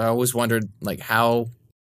 So I always wondered, like, how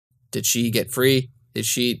did she get free?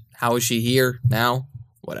 How is she here now?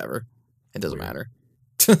 Whatever. It doesn't matter.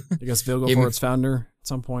 I guess Vilgefortz found her at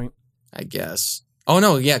some point. I guess. Oh,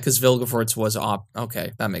 no, yeah, because Vilgefortz was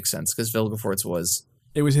okay, that makes sense. Because Vilgefortz was...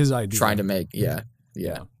 It was his idea. Trying to make... Yeah.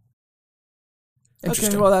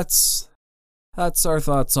 Okay, well, that's our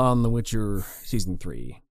thoughts on The Witcher Season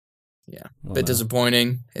 3. Yeah. Bit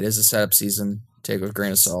disappointing. It is a setup season. Take it with a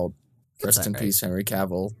grain of salt. Rest in peace, Henry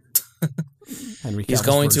Cavill. He's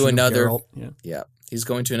going to another... Yeah. He's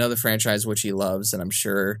going to another franchise which he loves, and I'm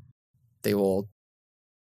sure they will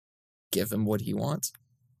give him what he wants.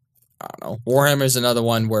 I don't know. Warhammer is another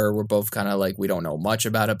one where we're both kind of like, we don't know much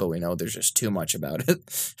about it, but we know there's just too much about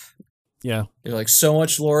it. Yeah. There's like so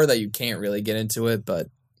much lore that you can't really get into it, but...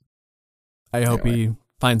 I hope he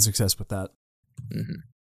finds success with that.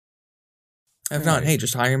 Mm-hmm. If not, hey,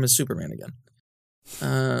 just hire him as Superman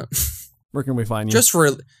again. Where can we find you?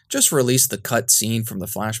 Just release the cut scene from The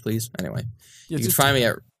Flash, please. Anyway, you can find me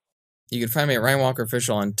at Ryan Walker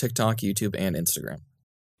Official on TikTok, YouTube, and Instagram.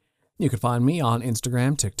 You can find me on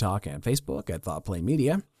Instagram, TikTok, and Facebook at ThoughtPlay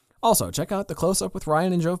Media. Also, check out the Close Up with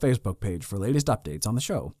Ryan and Joe Facebook page for latest updates on the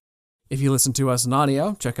show. If you listen to us in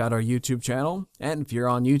audio, check out our YouTube channel. And if you're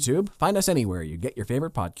on YouTube, find us anywhere you get your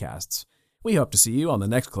favorite podcasts. We hope to see you on the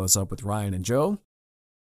next Close Up with Ryan and Joe.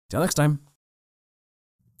 Till next time.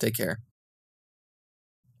 Take care.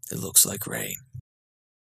 It looks like rain.